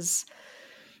yours is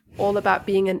all about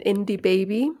being an indie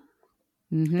baby.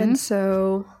 And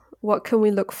so what can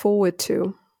we look forward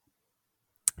to?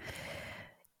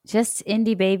 Just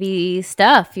indie baby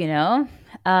stuff, you know?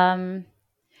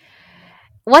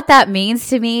 What that means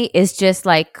to me is just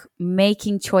like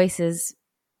making choices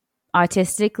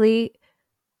artistically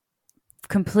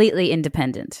completely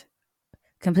independent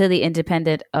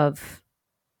of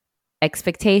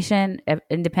expectation,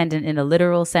 independent in a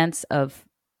literal sense of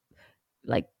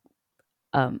like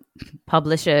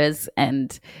publishers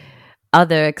and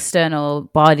other external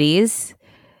bodies,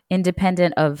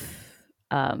 independent of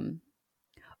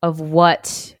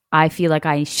what I feel like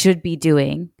I should be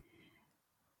doing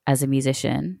as a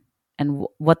musician, and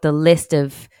what the list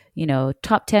of, you know,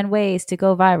 top 10 ways to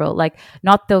go viral, like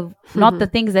not the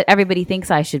things that everybody thinks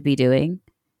I should be doing,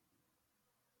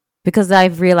 because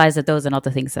I've realized that those are not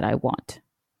the things that I want.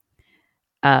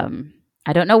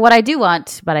 I don't know what I do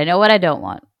want, but I know what I don't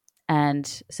want. And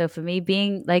so for me,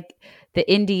 being like the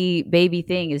indie baby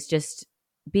thing is just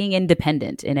being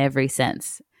independent in every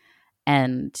sense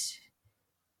and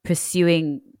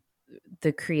pursuing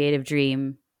the creative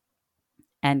dream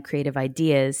and creative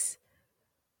ideas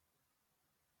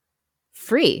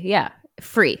free.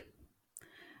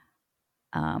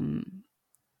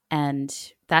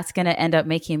 And that's going to end up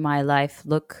making my life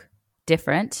look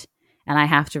different. And I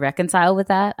have to reconcile with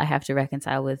that. I have to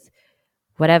reconcile with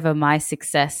whatever my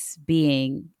success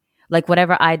being, like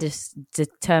whatever I just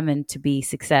determined to be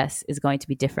success is going to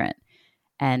be different.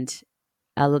 And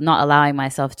not allowing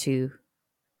myself to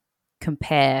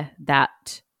compare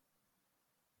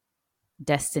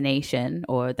destination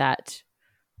or that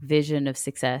vision of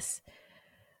success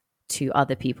to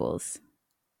other people's.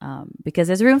 Because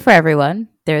there's room for everyone.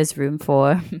 There's room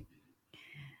for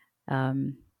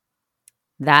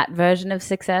that version of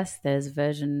success. There's a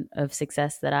version of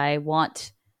success that I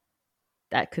want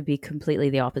that could be completely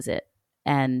the opposite.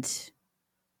 And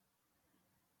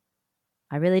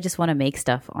I really just want to make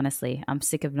stuff, honestly. I'm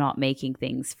sick of not making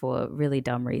things for really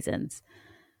dumb reasons.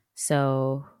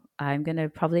 So I'm going to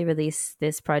probably release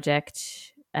this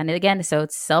project. And again, so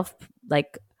it's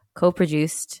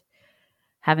co-produced,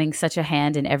 having such a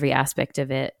hand in every aspect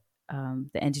of it,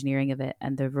 the engineering of it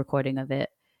and the recording of it,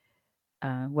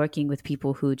 working with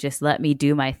people who just let me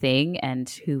do my thing and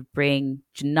who bring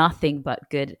nothing but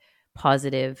good,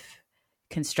 positive,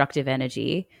 constructive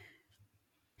energy.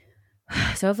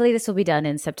 So hopefully this will be done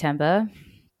in September.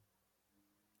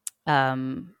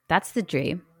 That's the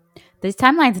dream. These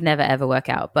timelines never ever work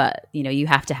out, but you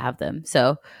have to have them.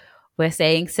 So we're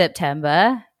saying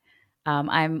September.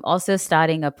 I'm also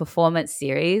starting a performance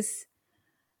series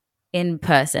in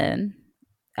person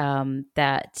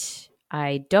that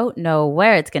I don't know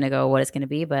where it's going to go, what it's going to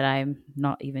be, but I'm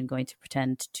not even going to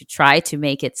pretend to try to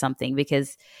make it something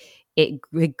because it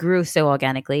grew so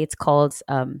organically. It's called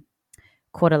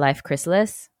Quarter Life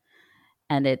Chrysalis,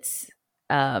 and it's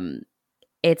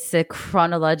a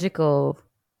chronological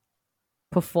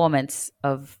performance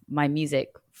of my music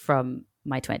from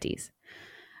my 20s.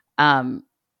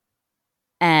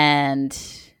 And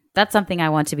that's something I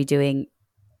want to be doing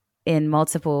in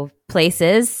multiple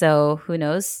places. So who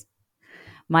knows?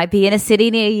 Might be in a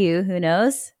city near you. Who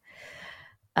knows?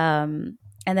 And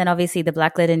then obviously the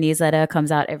Black Letter newsletter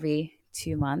comes out every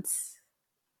 2 months.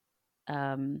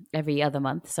 Every other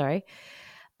month, sorry.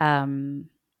 And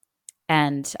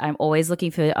I'm always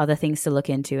looking for other things to look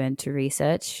into and to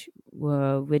research.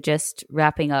 We're just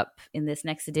wrapping up in this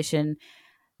next edition,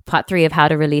 part 3 of how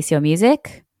to release your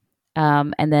music.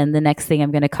 And then the next thing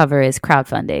I'm going to cover is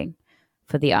crowdfunding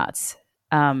for the arts.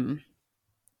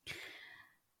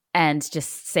 And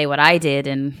just say what I did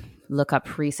and look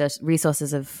up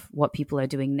resources of what people are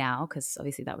doing now, because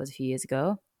obviously that was a few years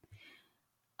ago.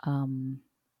 I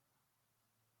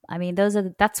mean,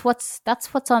 that's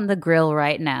what's on the grill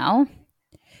right now.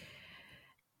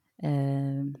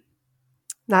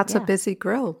 That's a busy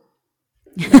grill.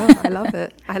 No, I love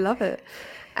it. I love it.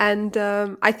 And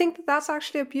I think that's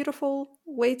actually a beautiful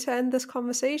way to end this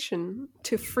conversation,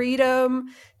 to freedom,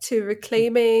 to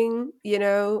reclaiming,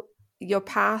 your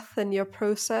path and your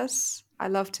process. I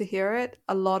love to hear it.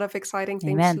 A lot of exciting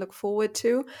things Amen. to look forward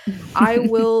to. I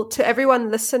will, to everyone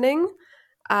listening,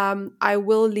 I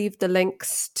will leave the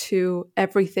links to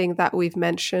everything that we've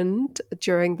mentioned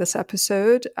during this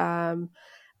episode.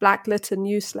 Black Letter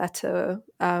newsletter,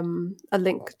 a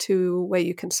link to where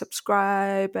you can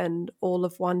subscribe, and all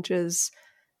of Wanja's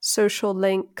social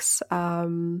links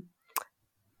in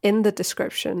the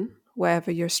description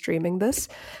wherever you're streaming this.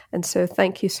 And so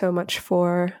thank you so much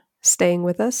for staying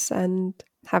with us, and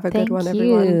have a good one,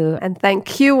 everyone. And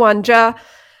thank you, Wanja,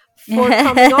 for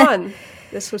coming on.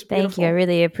 This was beautiful. Thank you. I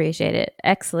really appreciate it.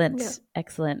 Excellent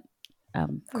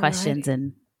questions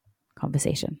and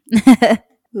conversation.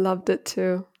 Loved it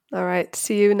too. All right.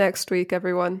 See you next week,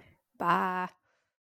 everyone. Bye.